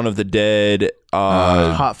Pilgrim, Shaun of the Dead,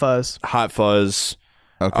 Hot Fuzz.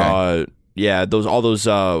 Okay. Yeah, all those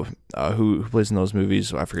who plays in those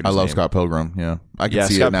movies? I forget his I love name. Scott Pilgrim. Yeah, I can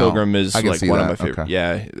see Scott it now. Pilgrim is like one of my favorite. Okay.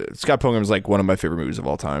 Yeah, Scott Pilgrim is like one of my favorite movies of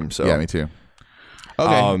all time. So yeah, me too.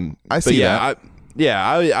 Okay, I see that.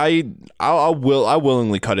 I'll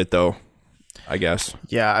willingly cut it though, I guess.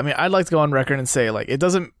 Yeah, I mean, I'd like to go on record and say, like, it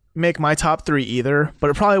doesn't make my top 3 either, but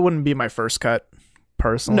it probably wouldn't be my first cut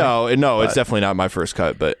personally. No, it's definitely not my first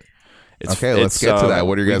cut, but. Let's get to that.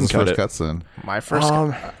 What are your guys' first cuts then? My first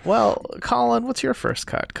cut. Well, Colin, what's your first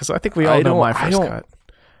cut? Because I think we all know my first cut.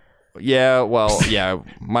 Yeah, well, yeah,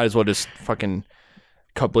 might as well just fucking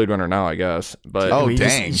cut Blade Runner now, I guess. But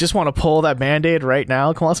dang. You just want to pull that Band-Aid right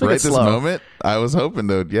now? Come on, let's make it slow. Right this moment? I was hoping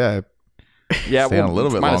to, stay on a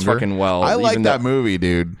little bit longer. Fucking well. I like that movie,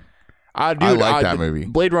 dude. I like that movie.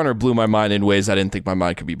 Blade Runner blew my mind in ways I didn't think my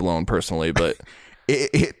mind could be blown personally, but...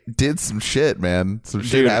 It did some shit, man. Some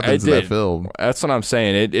shit happens in that film. That's what I'm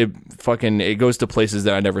saying. It goes to places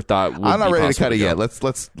that I never thought would. I'm not be ready to cut it go. yet.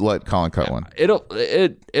 Let's let Colin cut one.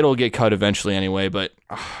 It'll get cut eventually anyway. But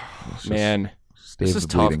man, this is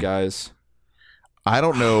tough, guys. I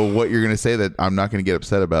don't know what you're gonna say that I'm not gonna get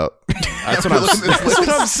upset about. That's what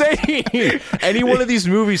I'm saying. Any one of these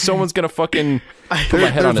movies, someone's gonna fucking put my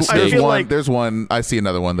head on a stake. There's one. I see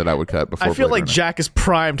another one that I would cut before. I feel like Jack is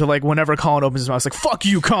primed to, like, whenever Colin opens his mouth, it's like, "Fuck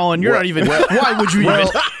you, Colin. You're not even. Why would you even?"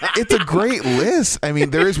 It's a great list. I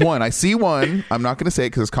mean, there is one. I see one. I'm not gonna say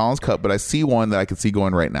it because it's Colin's cut, but I see one that I could see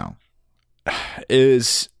going right now.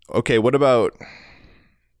 Okay. What about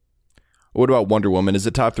Wonder Woman? Is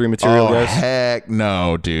it top 3 material, guys? Heck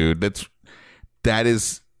no, dude. That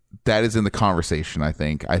is in the conversation. I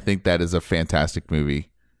think that is a fantastic movie.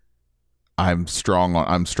 I'm strong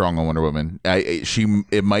on Wonder Woman.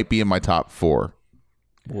 It might be in my top 4.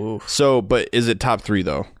 Whoa. So, but is it top 3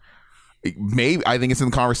 though? Maybe I think it's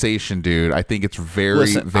in the conversation, dude. I think it's very,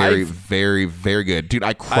 Listen, very, very, very good, dude.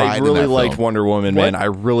 I cried. I really in that liked film. Wonder Woman, man. I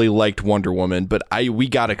really liked Wonder Woman, but we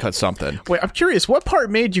got to cut something. Wait, I'm curious. What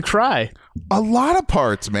part made you cry? A lot of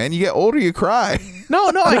parts, man. You get older, you cry. No,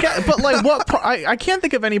 I can't, but like what part? I can't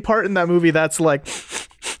think of any part in that movie that's like.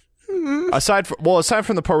 Aside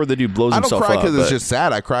from the part where the dude blows I don't himself cry up, because it's but- just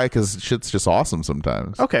sad. I cry because shit's just awesome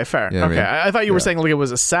sometimes. Okay, fair. You know what okay, I mean? I thought you were saying like it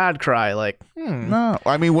was a sad cry. Like, No,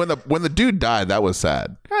 I mean when the dude died, that was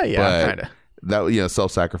sad. Oh, yeah, But kinda. That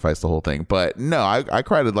self-sacrifice the whole thing. But no, I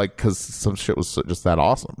cried at like because some shit was just that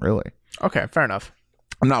awesome. Really, okay, fair enough.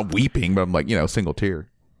 I'm not weeping, but I'm like single tear.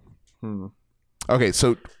 Okay,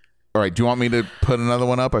 so all right, do you want me to put another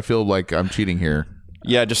one up? I feel like I'm cheating here.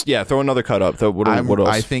 throw another cut up. What else?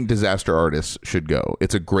 I think Disaster Artist should go.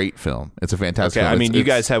 It's a great film. It's a fantastic Okay, film. I mean, you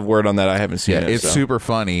guys have word on that. I haven't seen it. It's so. super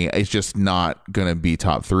funny. It's just not gonna be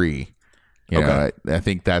top 3. You know, I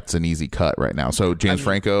think that's an easy cut right now. So James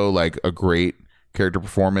Franco, like a great character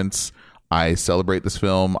performance. I celebrate this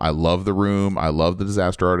film. I love The Room. I love The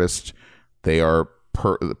Disaster Artist. They are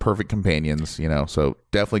perfect companions. So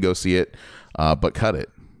definitely go see it, but cut it.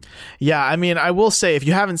 Yeah, I mean, I will say if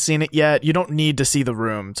you haven't seen it yet, you don't need to see The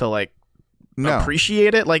Room to like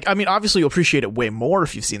appreciate it. Like, I mean, obviously you'll appreciate it way more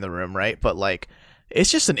if you've seen The Room, right? But like,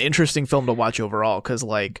 it's just an interesting film to watch overall because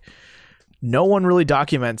like no one really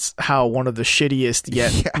documents how one of the shittiest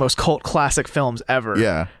yet most cult classic films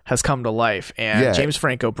ever has come to life, and James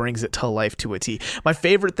Franco brings it to life to a T. My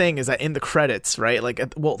favorite thing is that in the credits, right, like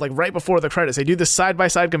right before the credits, they do this side by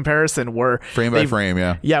side comparison where frame by frame,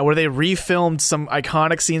 where they refilmed some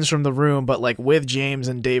iconic scenes from The Room, but like with James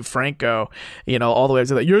and Dave Franco, all the way up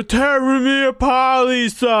to that "You're tearing me apart,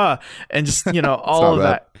 Lisa," and just all of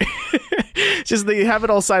that. Just they have it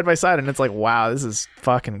all side by side, and it's like, wow, this is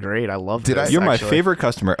fucking great. I love this. You're my favorite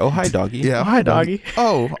customer. Oh, hi, doggy. Yeah. Oh, hi, doggy.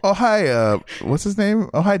 Oh, hi. What's his name?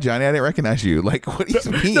 Oh, hi, Johnny. I didn't recognize you. Like, what do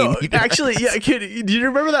you mean? No, actually, yeah. Kid, do you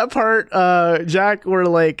remember that part, Jack, where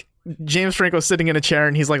like James Franco's sitting in a chair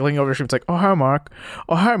and he's like looking over his shoulder. It's like, oh, hi, Mark.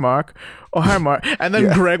 Oh, hi, Mark. Oh, hi, Mark. And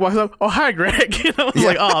then Greg walks up. Oh, hi, Greg. I was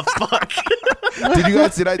like, oh, fuck. Did you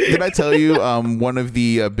guys? Did I tell you one of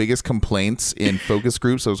the biggest complaints in focus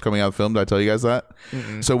groups that was coming out of the film? Did I tell you guys that?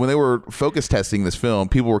 Mm-mm. So when they were focus testing this film,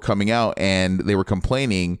 people were coming out and they were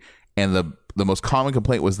complaining, and the most common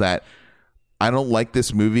complaint was that I don't like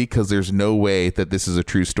this movie because there's no way that this is a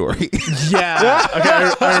true story. Yeah.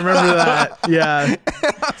 Okay, I remember that. Yeah.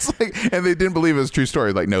 And they didn't believe it was a true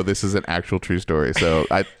story. Like, no, this is an actual true story. So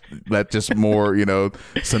that just more,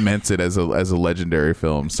 cements it as a legendary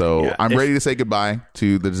film. So I'm ready to say goodbye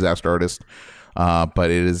to The Disaster Artist.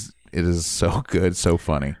 But it is so good, so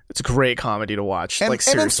funny. It's a great comedy to watch. And, like,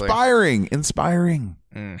 seriously. And inspiring.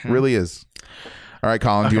 Mm-hmm. Really is. All right,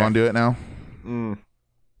 Colin, do you want to do it now?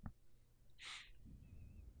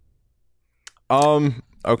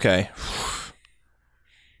 Okay.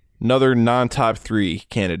 Another non-top 3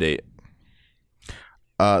 candidate.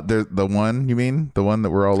 The one, you mean? The one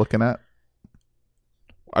that we're all looking at?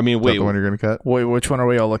 I mean, wait. The one you're going to cut? Wait, which one are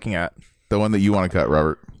we all looking at? The one that you want to cut,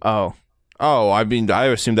 Robert. Oh, I mean, I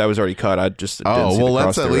assumed that was already cut. I just didn't see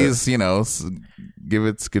let's at least, give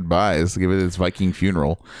its goodbyes. Give it its Viking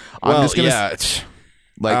funeral. I'm just going to...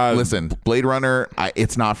 listen, Blade Runner,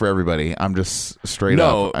 it's not for everybody. I'm just straight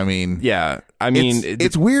up. I mean,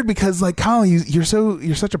 it's weird because, like, Colin, you're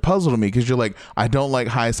such a puzzle to me because you're like, I don't like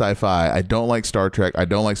high sci-fi, I don't like Star Trek, I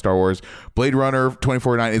don't like Star Wars. Blade Runner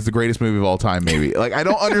 2049 is the greatest movie of all time. Maybe like I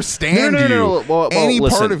don't understand any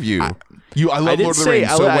part of you. I love Lord of the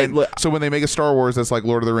Rings. So when they make a Star Wars that's like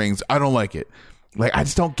Lord of the Rings, I don't like it. Like I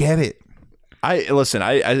just don't get it. I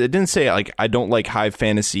didn't say like I don't like high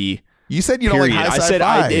fantasy. You said you don't like high sci-fi.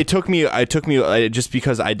 I said it took me just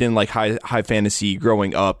because I didn't like high fantasy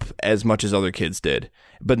growing up as much as other kids did.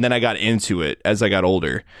 But then I got into it as I got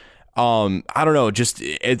older. I don't know, just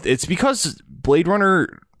it's because Blade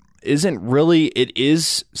Runner isn't really, it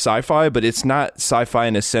is sci-fi, but it's not sci-fi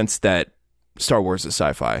in a sense that Star Wars is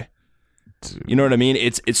sci-fi. You know what I mean?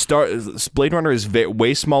 Blade Runner is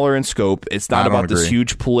way smaller in scope. It's not about this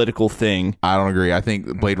huge political thing. I don't agree. I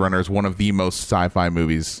think Blade Runner is one of the most sci-fi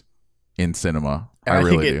movies in cinema. And I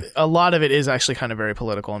really do. A lot of it is actually kind of very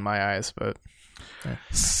political in my eyes, but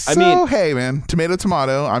hey man,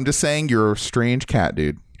 tomato. I'm just saying you're a strange cat,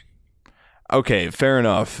 dude. Okay, fair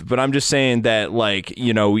enough. But I'm just saying that, like,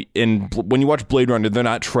 when you watch Blade Runner, they're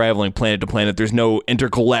not traveling planet to planet. There's no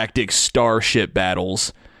intergalactic starship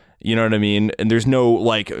battles. You know what I mean? And there's no,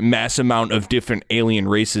 like, mass amount of different alien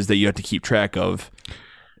races that you have to keep track of.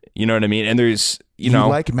 You know what I mean? And there's, you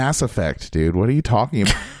like Mass Effect, dude. What are you talking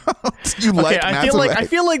about? You Okay, like I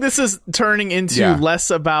feel like this is turning into Yeah. less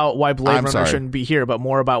about why Blade I'm Runner sorry. shouldn't be here, but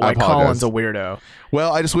more about why apologize. Colin's a weirdo.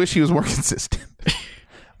 Well, I just wish he was more consistent.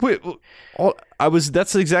 Wait,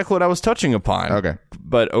 that's exactly what I was touching upon. Okay.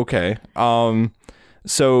 But okay.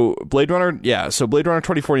 So Blade Runner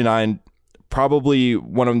 2049, probably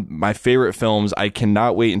one of my favorite films. I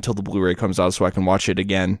cannot wait until the Blu-ray comes out so I can watch it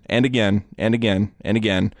again and again and again and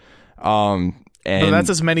again. And But that's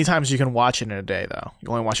as many times as you can watch it in a day, though. You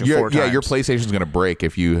only watch it 4 times. Yeah, your PlayStation's gonna break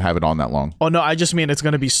if you have it on that long. Oh, no, I just mean it's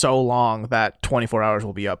going to be so long that 24 hours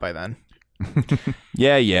will be up by then.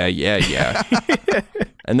 yeah.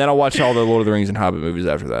 And then I'll watch all the Lord of the Rings and Hobbit movies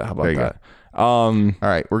after that. How about There you that? All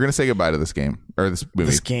right, we're gonna say goodbye to this game or this movie.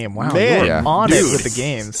 This game, wow. Man, You're yeah. on dude. it with the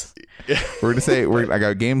games. We're gonna say I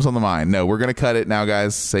got games on the mind. No, we're gonna cut it now,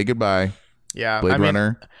 guys. Say goodbye. Yeah, Blade I mean,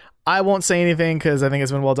 Runner. I won't say anything because I think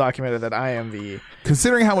it's been well documented that I am the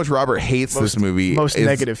Considering how much Robert hates this movie, most it's-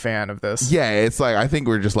 negative fan of this. Yeah, it's like I think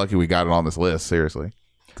we're just lucky we got it on this list. Seriously,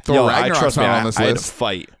 Thor Yo, Ragnarok's not on this I had to list.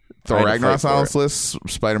 fight. Thor I had to Ragnarok's fight not on for this list.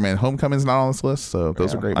 Spider-Man: Homecoming's not on this list. So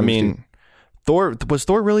those are great. I movies, mean, too. was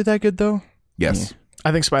Thor really that good though? Yes,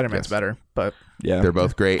 I think Spider-Man's Yes. better, but Yeah, they're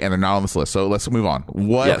both great, and they're not on this list. So let's move on.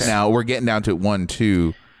 What Yes. now? We're getting down to 1,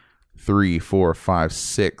 2, 3, 4, 5,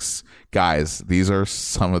 6 guys. These are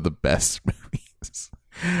some of the best movies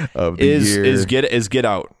of the year. Is Get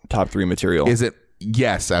Out top 3 material? Is it?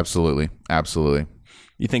 Yes, absolutely.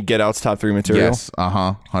 You think Get Out's top 3 material? Yes,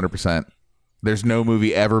 100%. There's no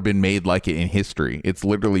movie ever been made like it in history. It's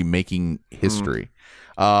literally making history.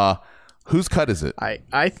 Whose cut is it?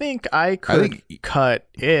 I think I could cut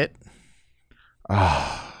it.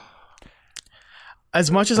 As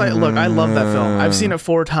much as I love that film. I've seen it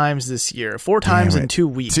 4 times this year. 4 times in 2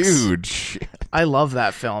 weeks. Dude, shit. I love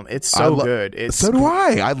that film. It's so good. It's So do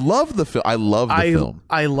I. I love the film. I love the film.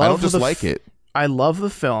 I I love don't just like it. I love the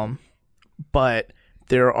film, but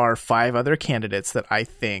there are 5 other candidates that I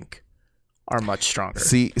think are much stronger.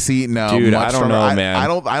 See, no, Dude, much I don't stronger. know, man. I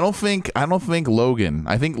don't think Logan.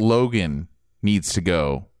 I think Logan needs to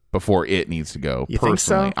go before it needs to go. You think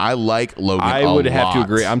so? Personally, I like Logan. I a would have to lot.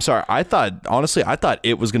 agree. I'm sorry. I thought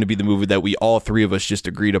it was going to be the movie that we all 3 of us just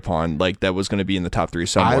agreed upon, like that was going to be in the top 3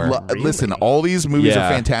 somewhere. Listen, all these movies Yeah.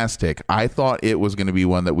 are fantastic. I thought it was going to be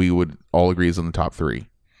one that we would all agree is in the top 3.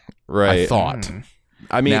 right. I thought.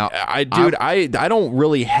 I mean, Now, I don't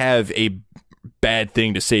really have a bad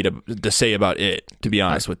thing to say about it, to be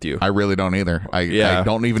honest with you. I really don't either. I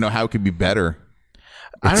don't even know how it could be better.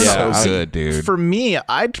 I It's don't so know. I- good, dude. For me,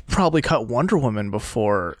 I'd probably cut Wonder Woman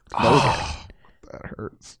before Logan. That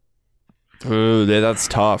hurts. Ooh, that's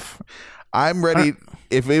tough. I'm ready.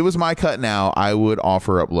 If it was my cut now, I would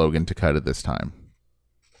offer up Logan to cut it this time.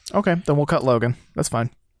 Okay, then we'll cut Logan. That's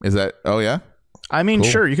fine. Is that? Oh yeah. I mean, Cool.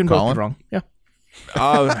 sure, you can both Colin? be wrong. Yeah.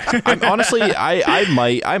 Honestly,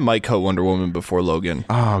 I might cut Wonder Woman before Logan.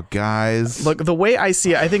 Oh, guys. Look, the way I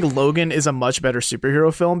see it, I think Logan is a much better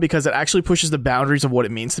superhero film because it actually pushes the boundaries of what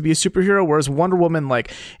it means to be a superhero. Whereas Wonder Woman,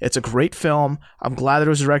 like, it's a great film. I'm glad that it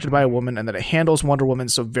was directed by a woman and that it handles Wonder Woman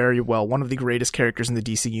so very well. One of the greatest characters in the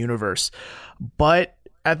DC universe. But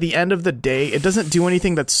at the end of the day, it doesn't do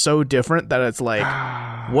anything that's so different that it's like,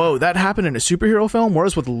 whoa, that happened in a superhero film.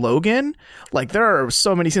 Whereas with Logan, like, there are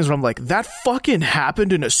so many scenes where I'm like, that fucking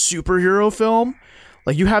happened in a superhero film.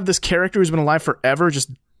 Like, you have this character who's been alive forever,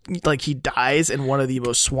 just like he dies in one of the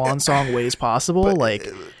most swan song ways possible.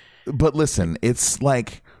 But listen, it's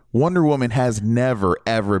like Wonder Woman has never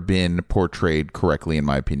ever been portrayed correctly, in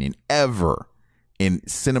my opinion, ever in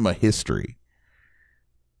cinema history.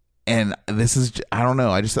 And this is, I don't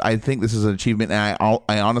know. I think this is an achievement. And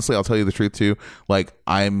I honestly, I'll tell you the truth too. Like,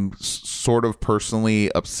 I'm sort of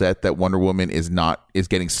personally upset that Wonder Woman is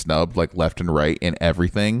getting snubbed like left and right in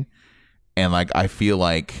everything. And like, I feel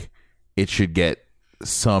like it should get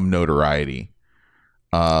some notoriety.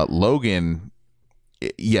 Logan,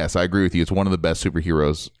 yes, I agree with you. It's one of the best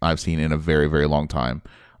superheroes I've seen in a very, very long time.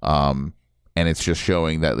 And it's just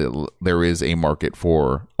showing that there is a market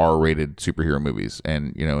for R-rated superhero movies,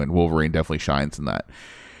 and and Wolverine definitely shines in that.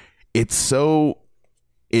 It's so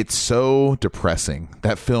depressing.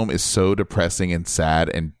 That film is so depressing and sad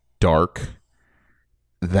and dark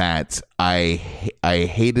that I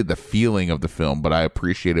hated the feeling of the film, but I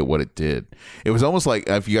appreciated what it did. It was almost like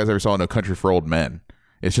if you guys ever saw No Country for Old Men.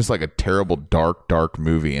 It's just like a terrible, dark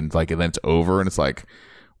movie, and then it's over, and it's like,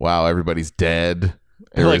 wow, everybody's dead.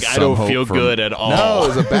 There Like, is I some don't hope feel good at all. No, it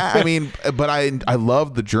was a bad. I mean, but I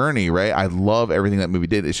love the journey, right? I love everything that movie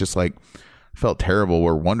did. It's just like felt terrible.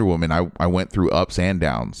 Where Wonder Woman, I went through ups and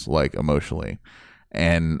downs, like emotionally,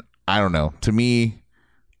 and I don't know. To me,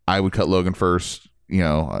 I would cut Logan first.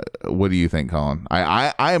 what do you think, Colin?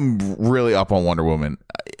 I am really up on Wonder Woman.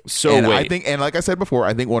 So and wait. I think, and like I said before,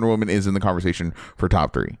 I think Wonder Woman is in the conversation for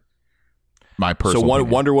top 3. My personal opinion.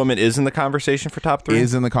 Wonder Woman is in the conversation for top 3?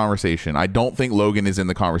 Is in the conversation. I don't think Logan is in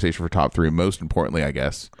the conversation for top 3. Most importantly, I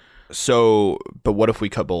guess. So, but what if we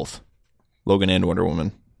cut both? Logan and Wonder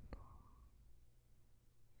Woman.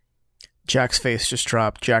 Jack's face just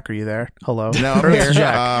dropped. Jack, are you there? Hello. No, I'm Or here. it's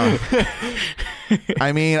Jack.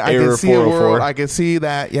 I mean, I Error can see a 404. world. I can see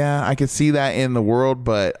that. Yeah, I can see that in the world.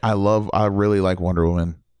 But I really like Wonder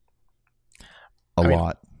Woman a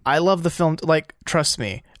lot. I love the film. Like, trust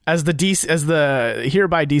me, as the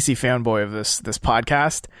hereby DC fanboy of this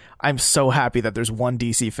podcast, I'm so happy that there's one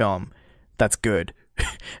DC film that's good,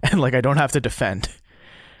 and like I don't have to defend.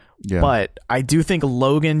 Yeah. But I do think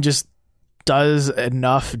Logan just does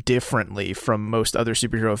enough differently from most other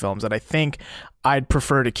superhero films that I think I'd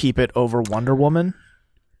prefer to keep it over Wonder Woman.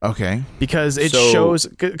 Okay. Because it shows,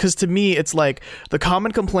 because to me, it's like the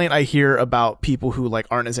common complaint I hear about people who like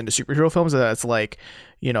aren't as into superhero films is that it's like,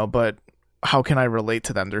 but how can I relate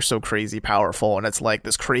to them? They're so crazy powerful. And it's like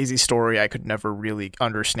this crazy story I could never really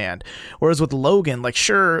understand. Whereas with Logan, like,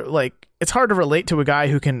 sure, like it's hard to relate to a guy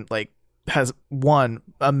who can like has 1,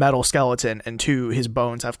 a metal skeleton, and 2, his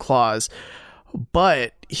bones have claws.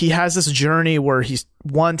 But he has this journey where he's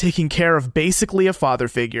 1, taking care of basically a father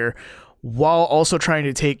figure while also trying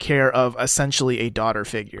to take care of essentially a daughter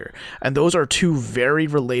figure. And those are 2 very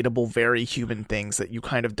relatable, very human things that you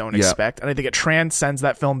kind of don't expect. And I think it transcends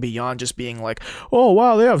that film beyond just being like, oh,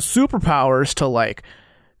 wow, they have superpowers, to like,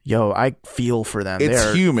 yo, I feel for them. It's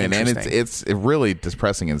They're human, and interesting. it's really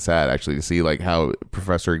depressing and sad actually to see like how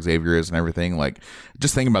Professor Xavier is and everything. Like,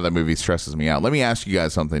 just thinking about that movie stresses me out. Let me ask you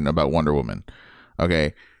guys something about Wonder Woman.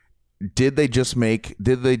 Okay, did they just take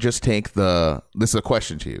the? This is a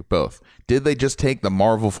question to you both. Did they just take the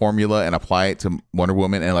Marvel formula and apply it to Wonder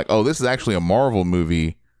Woman and like, oh, this is actually a Marvel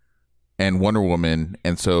movie and Wonder Woman,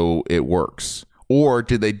 and so it works? Or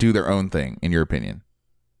did they do their own thing, in your opinion?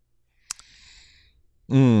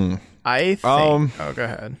 I think. Oh, go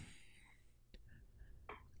ahead.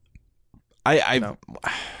 No.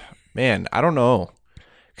 Man, I don't know,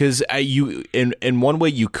 because in one way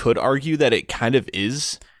you could argue that it kind of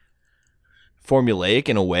is formulaic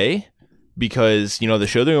in a way, because they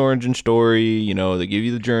show the origin story, they give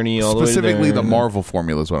you the journey all Specifically, the way there. the Marvel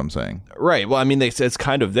formula is what I'm saying. Right. Well, I mean, it's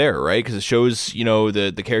kind of there, right? Because it shows,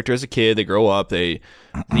 the character as a kid, they grow up, they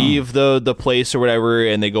leave the place or whatever,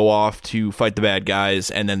 and they go off to fight the bad guys,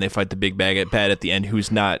 and then they fight the big bad at the end, who's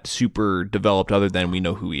not super developed other than we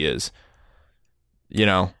know who he is.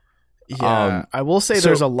 Yeah, I will say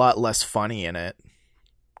there's a lot less funny in it.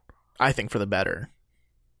 I think for the better.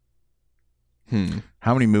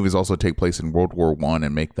 How many movies also take place in World War I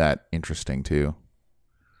and make that interesting too?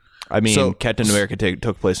 I mean, Captain America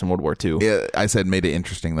took place in World War II. Yeah, I said made it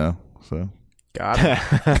interesting though. So Got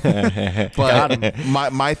him.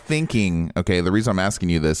 but my thinking, okay, the reason I'm asking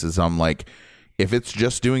you this is I'm like, if it's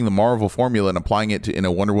just doing the Marvel formula and applying it to in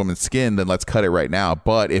a Wonder Woman skin, then let's cut it right now.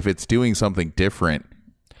 But if it's doing something different,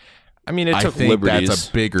 I mean, it I took think liberties. that's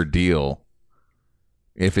a bigger deal.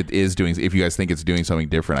 If you guys think it's doing something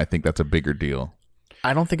different, I think that's a bigger deal.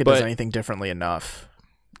 I don't think it does anything differently enough.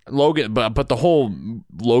 Logan, but the whole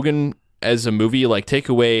Logan as a movie, like, take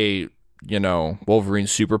away,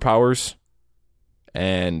 Wolverine's superpowers,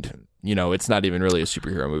 and it's not even really a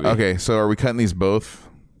superhero movie. Okay, so are we cutting these both?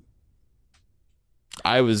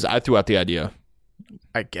 I threw out the idea.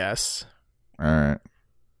 I guess. All right.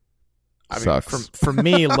 I mean, Sucks. for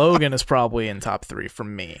me, Logan is probably in top 3 for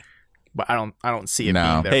me, but I don't see it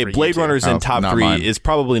being there. Hey, for you Blade two. Runner's in top not 3 mine. is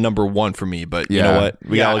probably number 1 for me, but you Yeah. know what?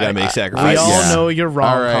 We all gotta make We sacrifices. all know you're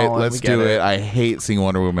wrong. All right, Colin. let's We get do it. I hate seeing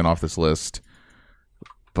Wonder Woman off this list,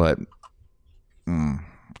 but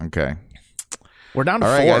okay. We're down to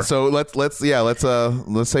All 4. right, guys. So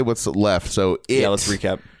let's say what's left. So let's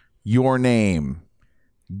recap. Your Name,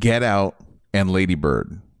 Get Out, and Lady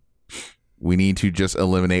Bird. We need to just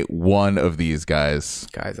eliminate one of these guys.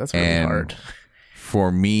 Guys, that's really And hard.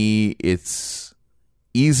 For me, it's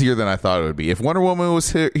easier than I thought it would be. If Wonder Woman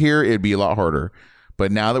was here, it'd be a lot harder.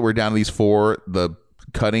 But now that we're down to these 4,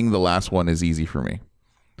 cutting the last one is easy for me.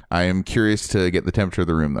 I am curious to get the temperature of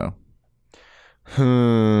the room, though.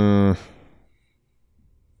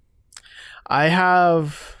 I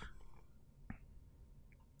have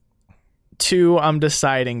 2 I'm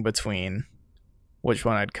deciding between which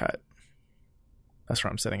one I'd cut. That's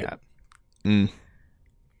where I'm sitting at. I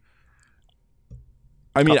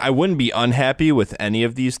mean, I wouldn't be unhappy with any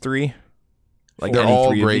of these 3. Like, They're any all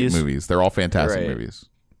 3 of great these. movies. They're all fantastic Right. movies.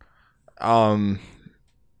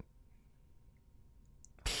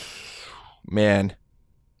 Man,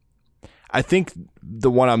 I think the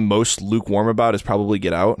one I'm most lukewarm about is probably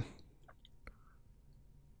Get Out.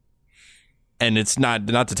 And it's not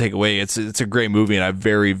to take away. It's a great movie, and I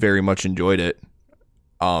very, very much enjoyed it.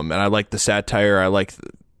 And I like the satire. I like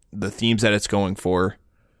the themes that it's going for.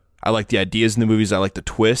 I like the ideas in the movies. I like the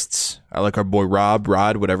twists. I like our boy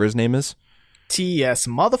Rod, whatever his name is. T.S.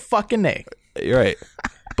 motherfucking A. You're right.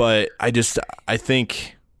 But I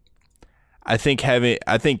think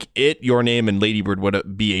it, Your Name, and Lady Bird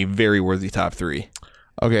would be a very worthy top 3.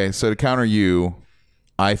 Okay, so to counter you,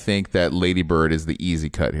 I think that Lady Bird is the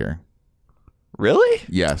easy cut here. Really?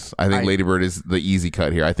 Yes, I think Lady Bird is the easy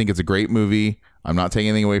cut here. I think it's a great movie. I'm not taking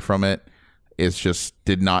anything away from it. It's just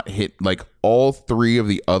did not hit, like, all 3 of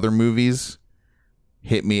the other movies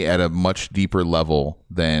hit me at a much deeper level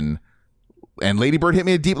than, and Lady Bird hit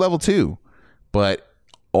me at a deep level too. But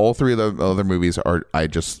all 3 of the other movies I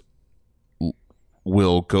just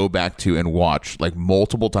will go back to and watch like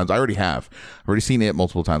multiple times. I already have. I've already seen it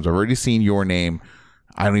multiple times. I've already seen Your Name.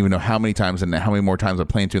 I don't even know how many times and how many more times I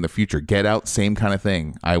plan to in the future. Get Out, same kind of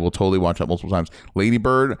thing. I will totally watch that multiple times. Lady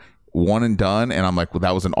Bird, one and done, and I'm like, well,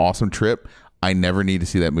 that was an awesome trip. I never need to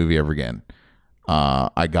see that movie ever again.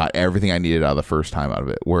 I got everything I needed out of the first time out of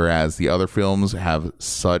it. Whereas the other films have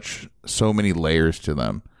so many layers to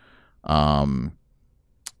them. And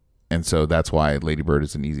so that's why Lady Bird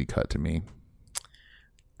is an easy cut to me.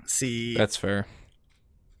 See, that's fair.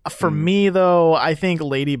 For me, though, I think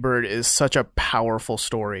Lady Bird is such a powerful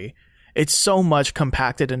story. It's so much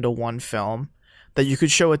compacted into one film that you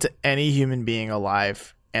could show it to any human being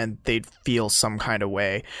alive and they'd feel some kind of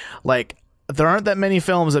way. Like, there aren't that many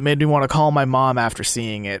films that made me want to call my mom after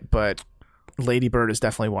seeing it, but Lady Bird is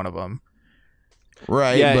definitely one of them.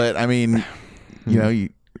 Right, yeah. But I mean, I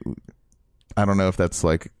don't know if that's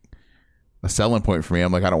like a selling point for me.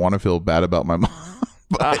 I'm like, I don't want to feel bad about my mom.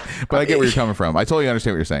 But I get where you're coming from. I totally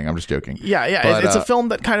understand what you're saying. I'm just joking. Yeah. But, it's a film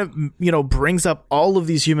that kind of, brings up all of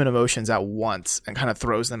these human emotions at once and kind of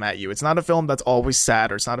throws them at you. It's not a film that's always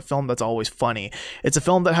sad, or it's not a film that's always funny. It's a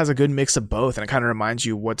film that has a good mix of both, and it kind of reminds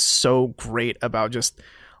you what's so great about just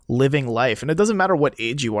living life. And it doesn't matter what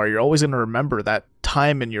age you are, you're always going to remember that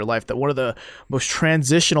time in your life, that one of the most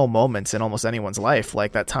transitional moments in almost anyone's life,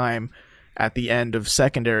 like that time at the end of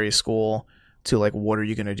secondary school to like, what are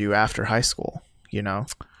you going to do after high school?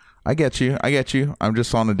 I get you. I'm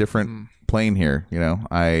just on a different plane here.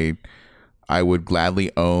 I would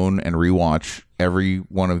gladly own and rewatch every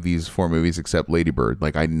one of these 4 movies except Lady Bird.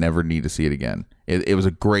 Like, I never need to see it again. It was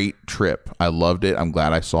a great trip. I loved it. I'm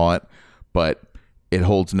glad I saw it, but it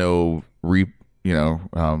holds no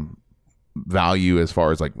value as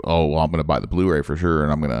far as like, oh, well, I'm going to buy the Blu-ray for sure,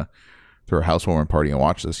 and I'm going to throw a housewarming party and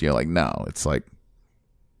watch this. Like, no, it's like,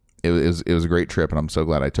 it was a great trip, and I'm so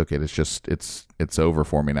glad I took it. It's just it's over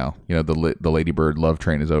for me now. The Lady Bird love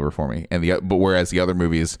train is over for me. But whereas the other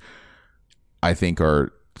movies, I think,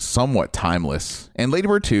 are somewhat timeless, and Lady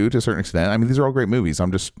Bird 2 to a certain extent. I mean, these are all great movies.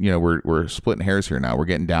 I'm just we're splitting hairs here now. We're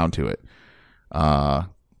getting down to it.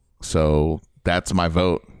 So that's my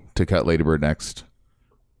vote to cut Lady Bird next.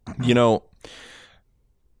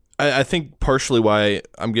 I think partially why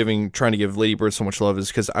I'm trying to give Lady Bird so much love is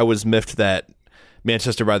because I was miffed that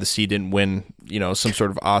Manchester by the Sea didn't win, some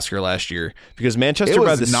sort of Oscar last year, because Manchester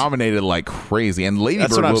by the Sea nominated like crazy, and Lady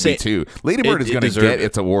Bird will be too. Lady Bird is going to get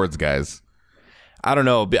its awards, guys. I don't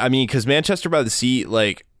know. I mean, because Manchester by the Sea,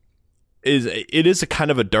 like, it is a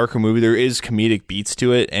kind of a darker movie. There is comedic beats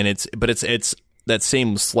to it, and it's that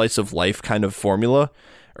same slice of life kind of formula,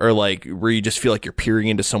 or like where you just feel like you're peering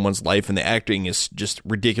into someone's life, and the acting is just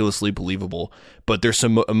ridiculously believable. But there's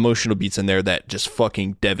some emotional beats in there that just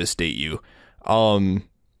fucking devastate you.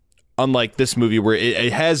 Unlike this movie where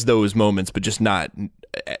it has those moments, but just not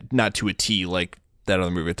to a T like that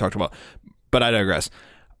other movie I talked about. But I digress.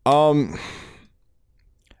 I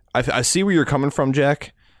see where you're coming from,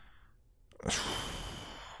 Jack.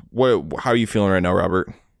 How are you feeling right now,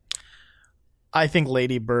 Robert? I think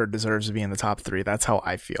Lady Bird deserves to be in the top 3. That's how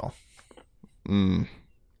I feel.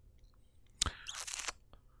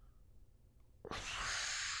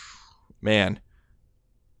 Man.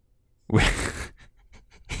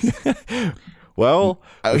 Well,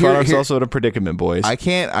 we found ourselves in a predicament, boys. I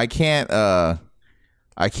can't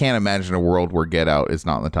imagine a world where Get Out is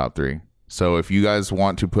not in the top 3. So if you guys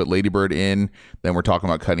want to put Lady Bird in, then we're talking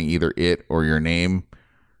about cutting either it or Your Name,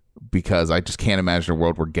 because I just can't imagine a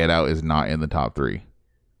world where Get Out is not in the top 3.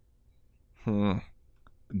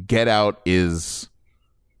 Get Out is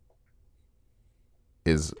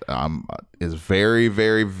very,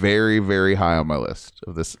 very, very, very high on my list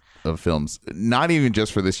of films. Not even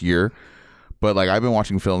just for this year, But like I've been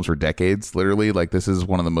watching films for decades, literally. Like this is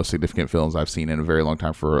one of the most significant films I've seen in a very long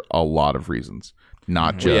time for a lot of reasons.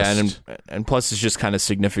 Not just and plus it's just kind of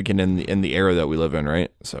significant in the era that we live in,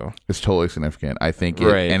 right? So it's totally significant. I think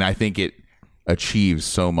I think it achieves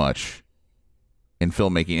so much in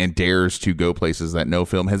filmmaking and dares to go places that no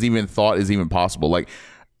film has even thought is even possible. Like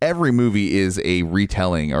every movie is a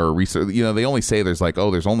retelling or a research. You know, they only say there's like,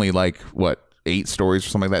 oh, there's only like what 8 stories or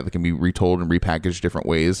something like that can be retold and repackaged different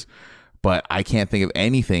ways. But I can't think of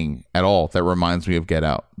anything at all that reminds me of Get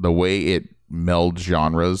Out. The way it melds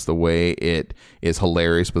genres, the way it is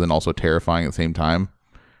hilarious but then also terrifying at the same time.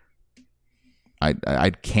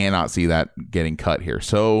 I cannot see that getting cut here.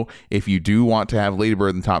 So if you do want to have Lady Bird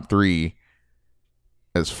in the top 3,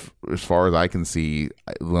 as far as I can see,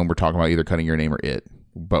 when we're talking about either cutting Your Name or It,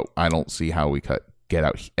 but I don't see how we cut Get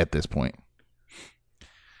Out at this point.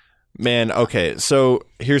 Man, okay, so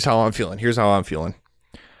here's how I'm feeling.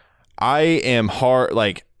 I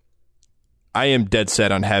am dead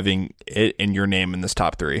set on having It and Your Name in this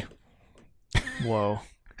top 3. Whoa.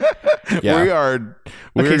 Yeah.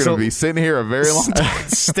 We're going to be sitting here a very long time.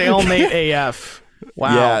 Stalemate AF.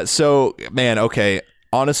 Wow. Yeah, so man, okay.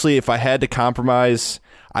 Honestly, if I had to compromise,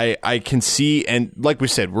 I can see, and like we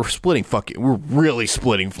said, we're really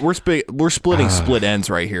splitting. We're splitting split ends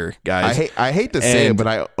right here, guys. I hate to say it, but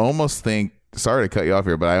I almost think, sorry to cut you off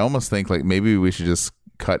here, but I almost think like maybe we should just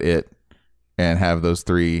cut It and have those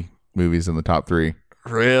 3 movies in the top 3.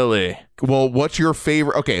 Really? Well, what's your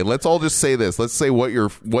favorite? Okay, let's all just say this. Let's say what your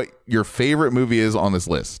favorite movie is on this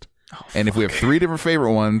list. And if we have 3 different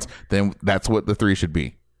favorite ones, then that's what the 3 should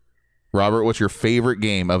be. Robert, what's your favorite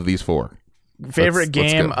game of these 4? Favorite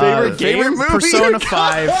game? Favorite movie? Persona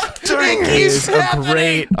 5 is a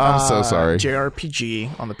great I'm so sorry.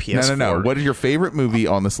 JRPG on the PS4. No. What is your favorite movie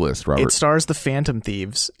on this list, Robert? It stars the Phantom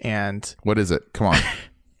Thieves, and what is it? Come on.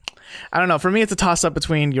 I don't know. For me, it's a toss-up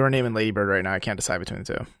between Your Name and Lady Bird right now. I can't decide between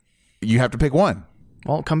the 2. You have to pick one.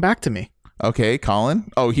 Well, come back to me. Okay,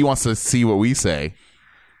 Colin. Oh, he wants to see what we say.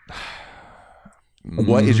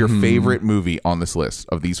 What is your favorite movie on this list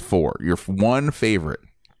of these 4? Your one favorite.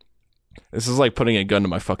 This is like putting a gun to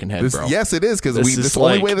my fucking head, bro. Yes, it is, because this is the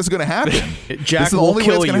only way this is going to happen. Jack will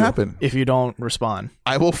kill you if you don't respond.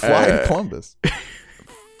 I will fly to Columbus.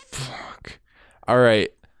 Fuck. All right.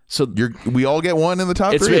 So we all get one in the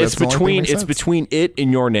top 3. It's between It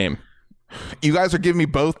and Your Name. You guys are giving me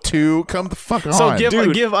both 2. Come the fuck on. So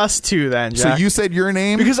give us 2 then, Jack. So you said Your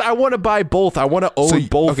Name? Because I want to buy both. I want to own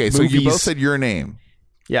both movies. So you both said Your Name.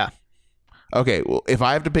 Yeah. Okay, well, if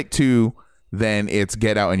I have to pick 2, then it's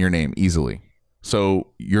Get Out and Your Name easily. So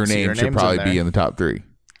Your Name should probably be in the top 3.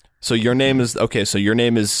 So Your Name is okay. So Your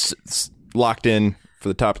Name is locked in for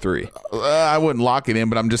the top 3. I wouldn't lock it in,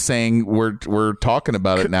 but I'm just saying we're talking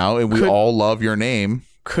about it now, and we all love Your Name.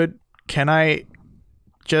 Can I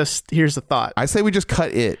just? Here's a thought. I say we just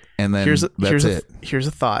cut It, and then that's it. Here's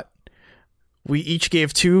a thought. We each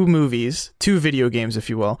gave 2 movies, 2 video games,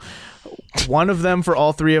 if you will. One of them for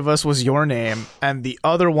all 3 of us was Your Name, and the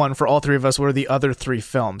other one for all 3 of us were the other 3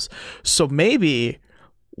 films. So maybe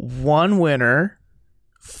 1 winner,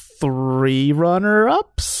 3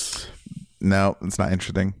 runner-ups? No, it's not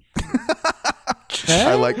interesting.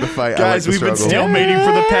 I like the fight. Guys, we've been stalemating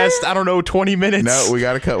for the past, 20 minutes. No, we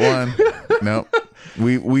got to cut one. No.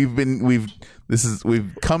 We've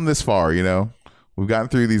come this far, you know. We've gotten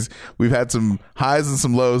through these. We've had some highs and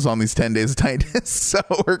some lows on these 10 days of tightness, so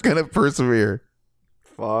we're gonna persevere.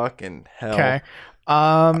 Fucking hell. Okay.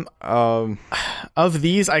 Of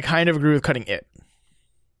these, I kind of agree with cutting It.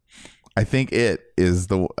 I think It is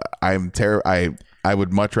I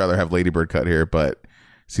would much rather have Lady Bird cut here, but it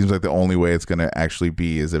seems like the only way it's gonna actually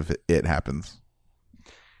be is if It happens.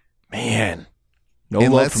 Man.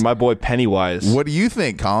 Love for my boy Pennywise. What do you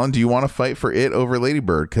think, Colin? Do you want to fight for It over Lady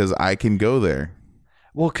Bird? Because I can go there.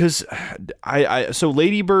 Well, because so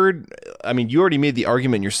Lady Bird, I mean, you already made the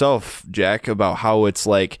argument yourself, Jack, about how it's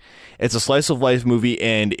like it's a slice of life movie,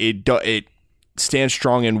 and it stands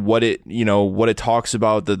strong in what it talks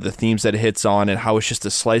about, the themes that it hits on, and how it's just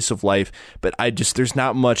a slice of life. But there's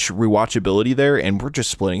not much rewatchability there, and we're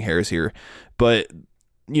just splitting hairs here. But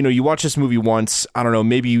you watch this movie once, I don't know,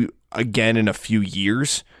 maybe again in a few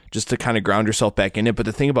years, just to kind of ground yourself back in it. But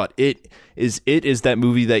the thing about it is that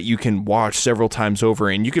movie that you can watch several times over,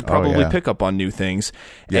 and you could probably pick up on new things.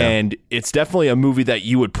 Yeah. And it's definitely a movie that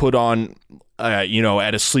you would put on, at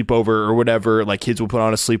a sleepover or whatever, like kids would put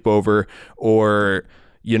on a sleepover, or,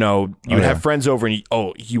 have friends over and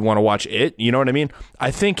you want to watch It. You know what I mean?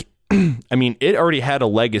 I think, It already had a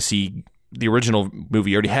legacy the original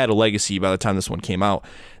movie already had a legacy by the time this one came out.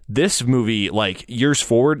 This movie, like years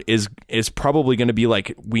forward, is probably going to be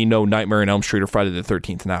like we know Nightmare on Elm Street or Friday the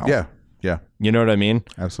 13th now. Yeah. You know what I mean?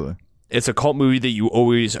 Absolutely. It's a cult movie that you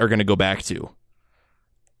always are going to go back to.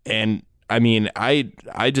 And I mean, I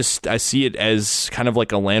see it as kind of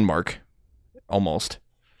like a landmark almost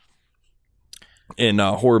in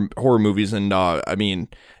horror movies. And I mean,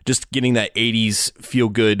 just getting that 80s feel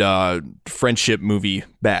good friendship movie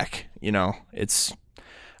back, you know,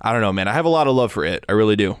 I don't know, man. I have a lot of love for it. I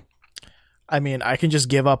really do. I mean, I can just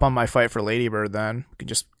give up on my fight for Lady Bird then. We can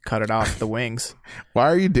just cut it off the wings. Why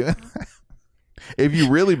are you doing that? If you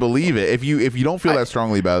really believe it, if you don't feel that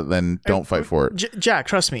strongly about it, then don't fight for it. Jack,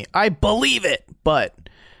 trust me, I believe it, but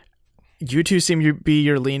you two seem to be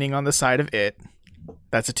you're leaning on the side of it.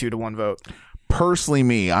 That's a 2-1 vote. Personally,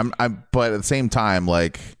 me, I'm but at the same time,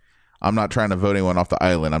 like, I'm not trying to vote anyone off the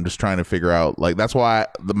island. I'm just trying to figure out, like, that's why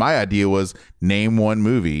my idea was name one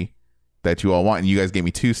movie that you all want, and you guys gave me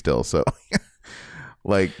 2 still. So,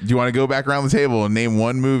 like, do you want to go back around the table and name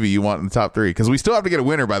one movie you want in the top 3? Because we still have to get a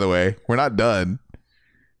winner, by the way. We're not done.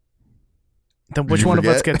 Then which one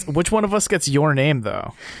of us gets your name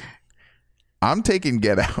though? I'm taking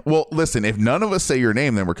Get Out. Well, listen, if none of us say your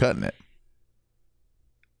name, then we're cutting it.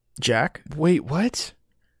 Jack? Wait, what?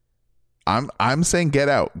 I'm saying Get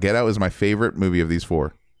Out. Get Out is my favorite movie of these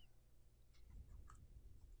 4.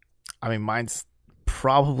 I mean, mine's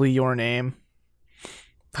probably Your Name.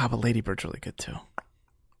 But Lady Bird's really good too.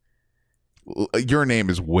 Your Name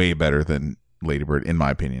is way better than Lady Bird, in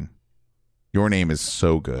my opinion. Your Name is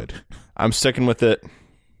so good. I'm sticking with it.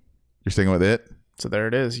 You're sticking with it? So there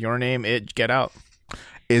it is. Your Name, It, Get Out.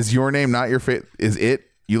 Is Your Name not your favorite? Is it?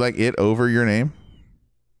 You like It over Your Name?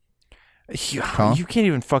 You can't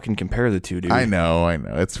even fucking compare the two, dude. I know.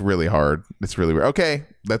 It's really hard. It's really weird. Okay,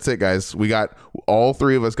 that's it, guys. We got all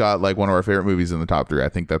 3 of us got like one of our favorite movies in the top 3. I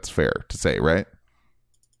think that's fair to say, right?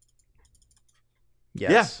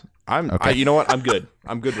 Yes. Yeah. Okay. You know what? I'm good.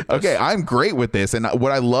 I'm good with this. Okay, I'm great with this. And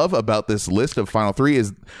what I love about this list of final 3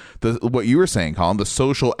 is what you were saying, Colin, the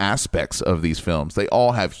social aspects of these films. They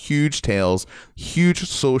all have huge tales, huge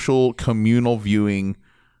social communal viewing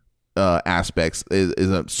aspects is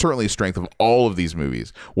certainly a strength of all of these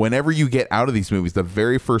movies. Whenever you get out of these movies, the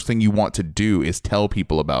very first thing you want to do is tell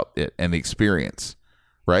people about it and the experience,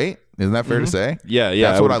 right? Isn't that fair to say? Yeah.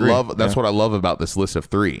 That's what I love. That's what I love about this list of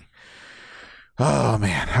 3. Oh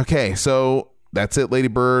man. Okay, so that's it, Lady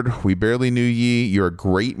Bird. We Barely Knew Ye. You're a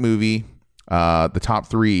great movie. The top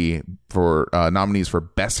 3 for nominees for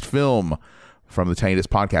best film from the Tiny Disc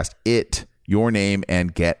Podcast: It, Your Name,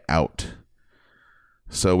 and Get Out.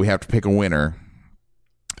 So we have to pick a winner.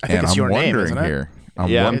 I think it's Your Name, isn't it? Here.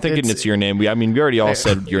 I'm thinking it's Your Name. We already all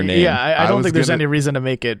said Your Name. Yeah, I don't think there's any reason to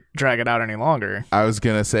make it drag it out any longer. I was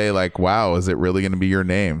going to say, like, wow, is it really going to be Your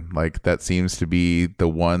Name? Like, that seems to be the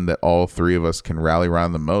one that all 3 of us can rally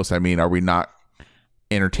around the most. I mean, are we not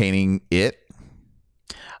entertaining It?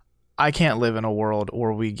 I can't live in a world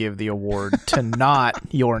where we give the award to not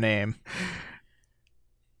Your Name.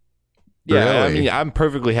 Yeah, Really? I mean, I'm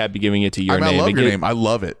perfectly happy giving it to Your Name. I love Your Name. I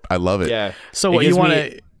love it. Yeah. So what you want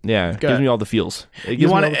to... Yeah, it gives me all the feels. You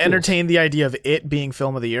want to entertain the idea of It being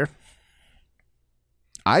film of the year?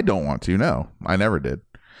 I don't want to. No, I never did.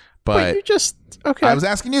 But you just... Okay. I was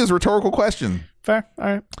asking you as a rhetorical question. Fair. All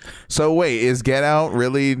right. So wait, is Get Out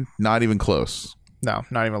really not even close? No,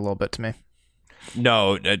 not even a little bit to me.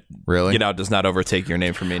 No, Really? Get Out does not overtake Your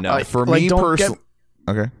Name for me. No. For like, me don't personally...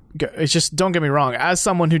 Okay. It's just, don't get me wrong, as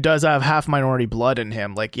someone who does have half minority blood in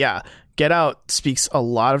him, like, yeah, Get Out speaks a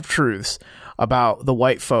lot of truths about the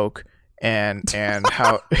white folk and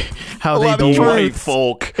how they the view white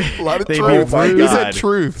folk. A lot of They truths. view He said God.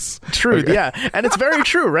 truths. truth, yeah, and it's very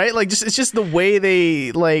true, right? Like, it's just the way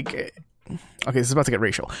they like. Okay, this is about to get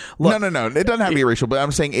racial. Look, No. It doesn't have to be racial, but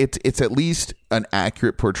I'm saying it's at least an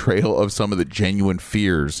accurate portrayal of some of the genuine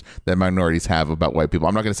fears that minorities have about white people.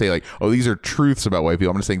 I'm not going to say like, oh, these are truths about white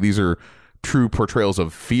people. I'm just saying these are true portrayals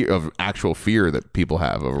of fear, of actual fear that people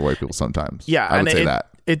have over white people sometimes. Yeah, I would and say that.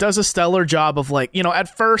 It does a stellar job of, like, you know,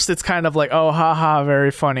 at first it's kind of like, oh, haha,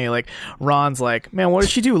 very funny. Like, Ron's like, man, what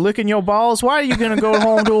did she do? Licking your balls? Why are you going to go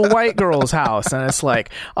home to a white girl's house? And it's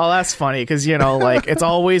like, oh, that's funny because, you know, like, it's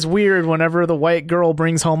always weird whenever the white girl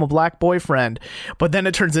brings home a black boyfriend. But then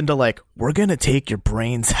it turns into, like, we're going to take your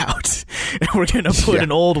brains out. And we're going to put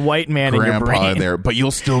an old white man in your Grandpa brain. in there, but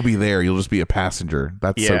you'll still be there. You'll just be a passenger.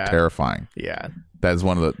 That's so Yeah. terrifying. Yeah. That's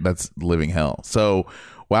that's living hell. So,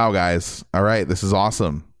 wow, guys. All right, this is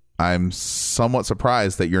awesome. I'm somewhat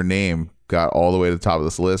surprised that Your Name got all the way to the top of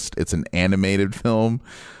this list. It's an animated film.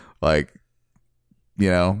 Like,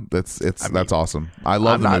 that's awesome. I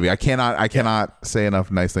love the movie. I cannot say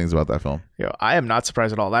enough nice things about that film. I am not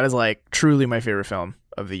surprised at all. That is like truly my favorite film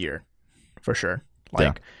of the year, for sure.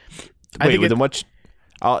 Like, I Wait, think then what?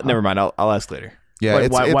 Never mind. I'll ask later. Yeah,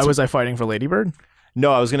 wait, why was I fighting for Lady Bird?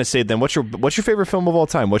 No, I was gonna say then. What's your favorite film of all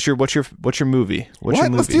time? What's your movie? What's your movie?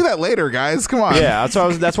 Let's do that later, guys. Come on. Yeah,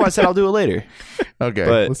 that's why I said I'll do it later. Okay,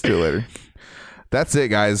 But- let's do it later. That's it,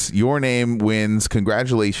 guys. Your name wins.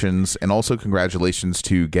 Congratulations, and also congratulations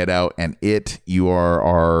to Get Out and It. You are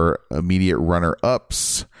our immediate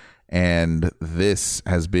runner-ups, and this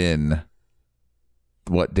has been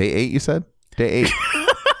day 8? You said day 8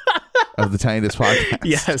 of the Tiny Disc podcast.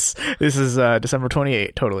 Yes, this is December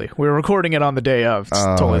 28th. Totally, we're recording it on the day of. It's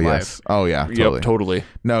totally live. Oh yeah, totally. Yep, totally.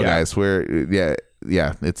 No, Yeah. guys,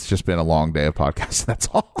 yeah. It's just been a long day of podcasting. That's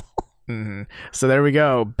all. Mm-hmm. So there we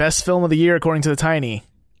go. Best film of the year, according to the Tiny,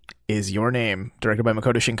 is Your Name, directed by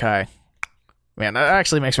Makoto Shinkai. Man, that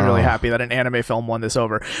actually makes me really happy that an anime film won this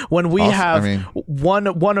over. When we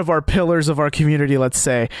one of our pillars of our community, let's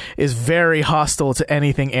say, is very hostile to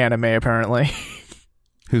anything anime. Apparently,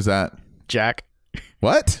 Who's that? Jack.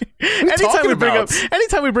 What?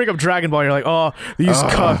 Anytime we bring up Dragon Ball, you're like, oh, these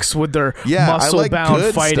cucks with their muscle-bound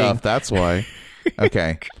good fighting. stuff. That's why.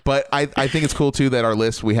 Okay, but I think it's cool too that our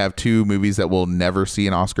list we have 2 movies that will never see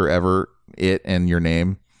an Oscar ever. It and Your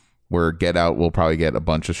Name, where Get Out will probably get a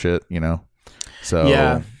bunch of shit. So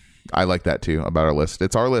Yeah. I like that too about our list.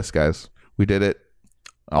 It's our list, guys. We did it.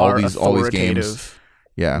 All these games.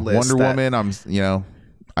 Yeah, list Wonder Woman.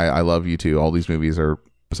 I love you too. All these movies are,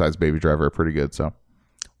 besides Baby Driver, are pretty good. So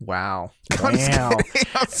Wow. I'm sorry.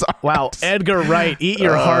 Wow. Edgar Wright, eat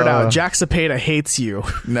your heart out. Jack Cepeda hates you.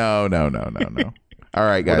 No. All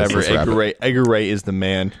right, guys. Whatever. Edgar Wright is the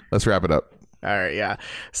man. Let's wrap it up. All right, yeah.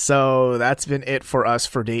 So that's been it for us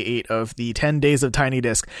for day 8 of the 10 Days of Tiny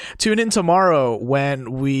Disc. Tune in tomorrow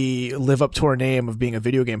when we live up to our name of being a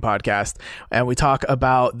video game podcast, and we talk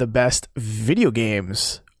about the best video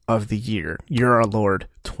games of the year. You're Our Lord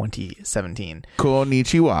 2017.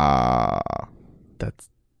 Konnichiwa.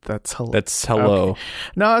 That's hello. That's hello. Okay.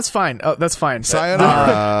 No, that's fine. Oh, that's fine.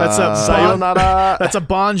 Sayonara. Sayonara. That's a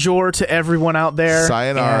bonjour to everyone out there.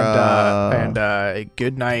 Sayonara. And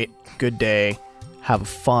good night, good day. Have a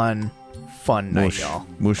fun night, y'all.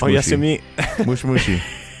 Mush Oh, mushy. Yasumi. Mush mushy.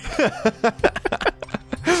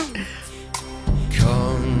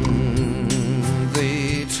 Come,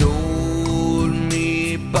 they told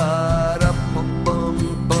me,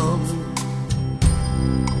 ba-da-bum-bum-bum.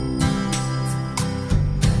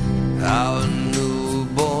 Our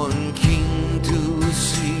newborn king to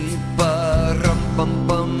see,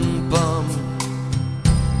 ba-rum-bum-bum.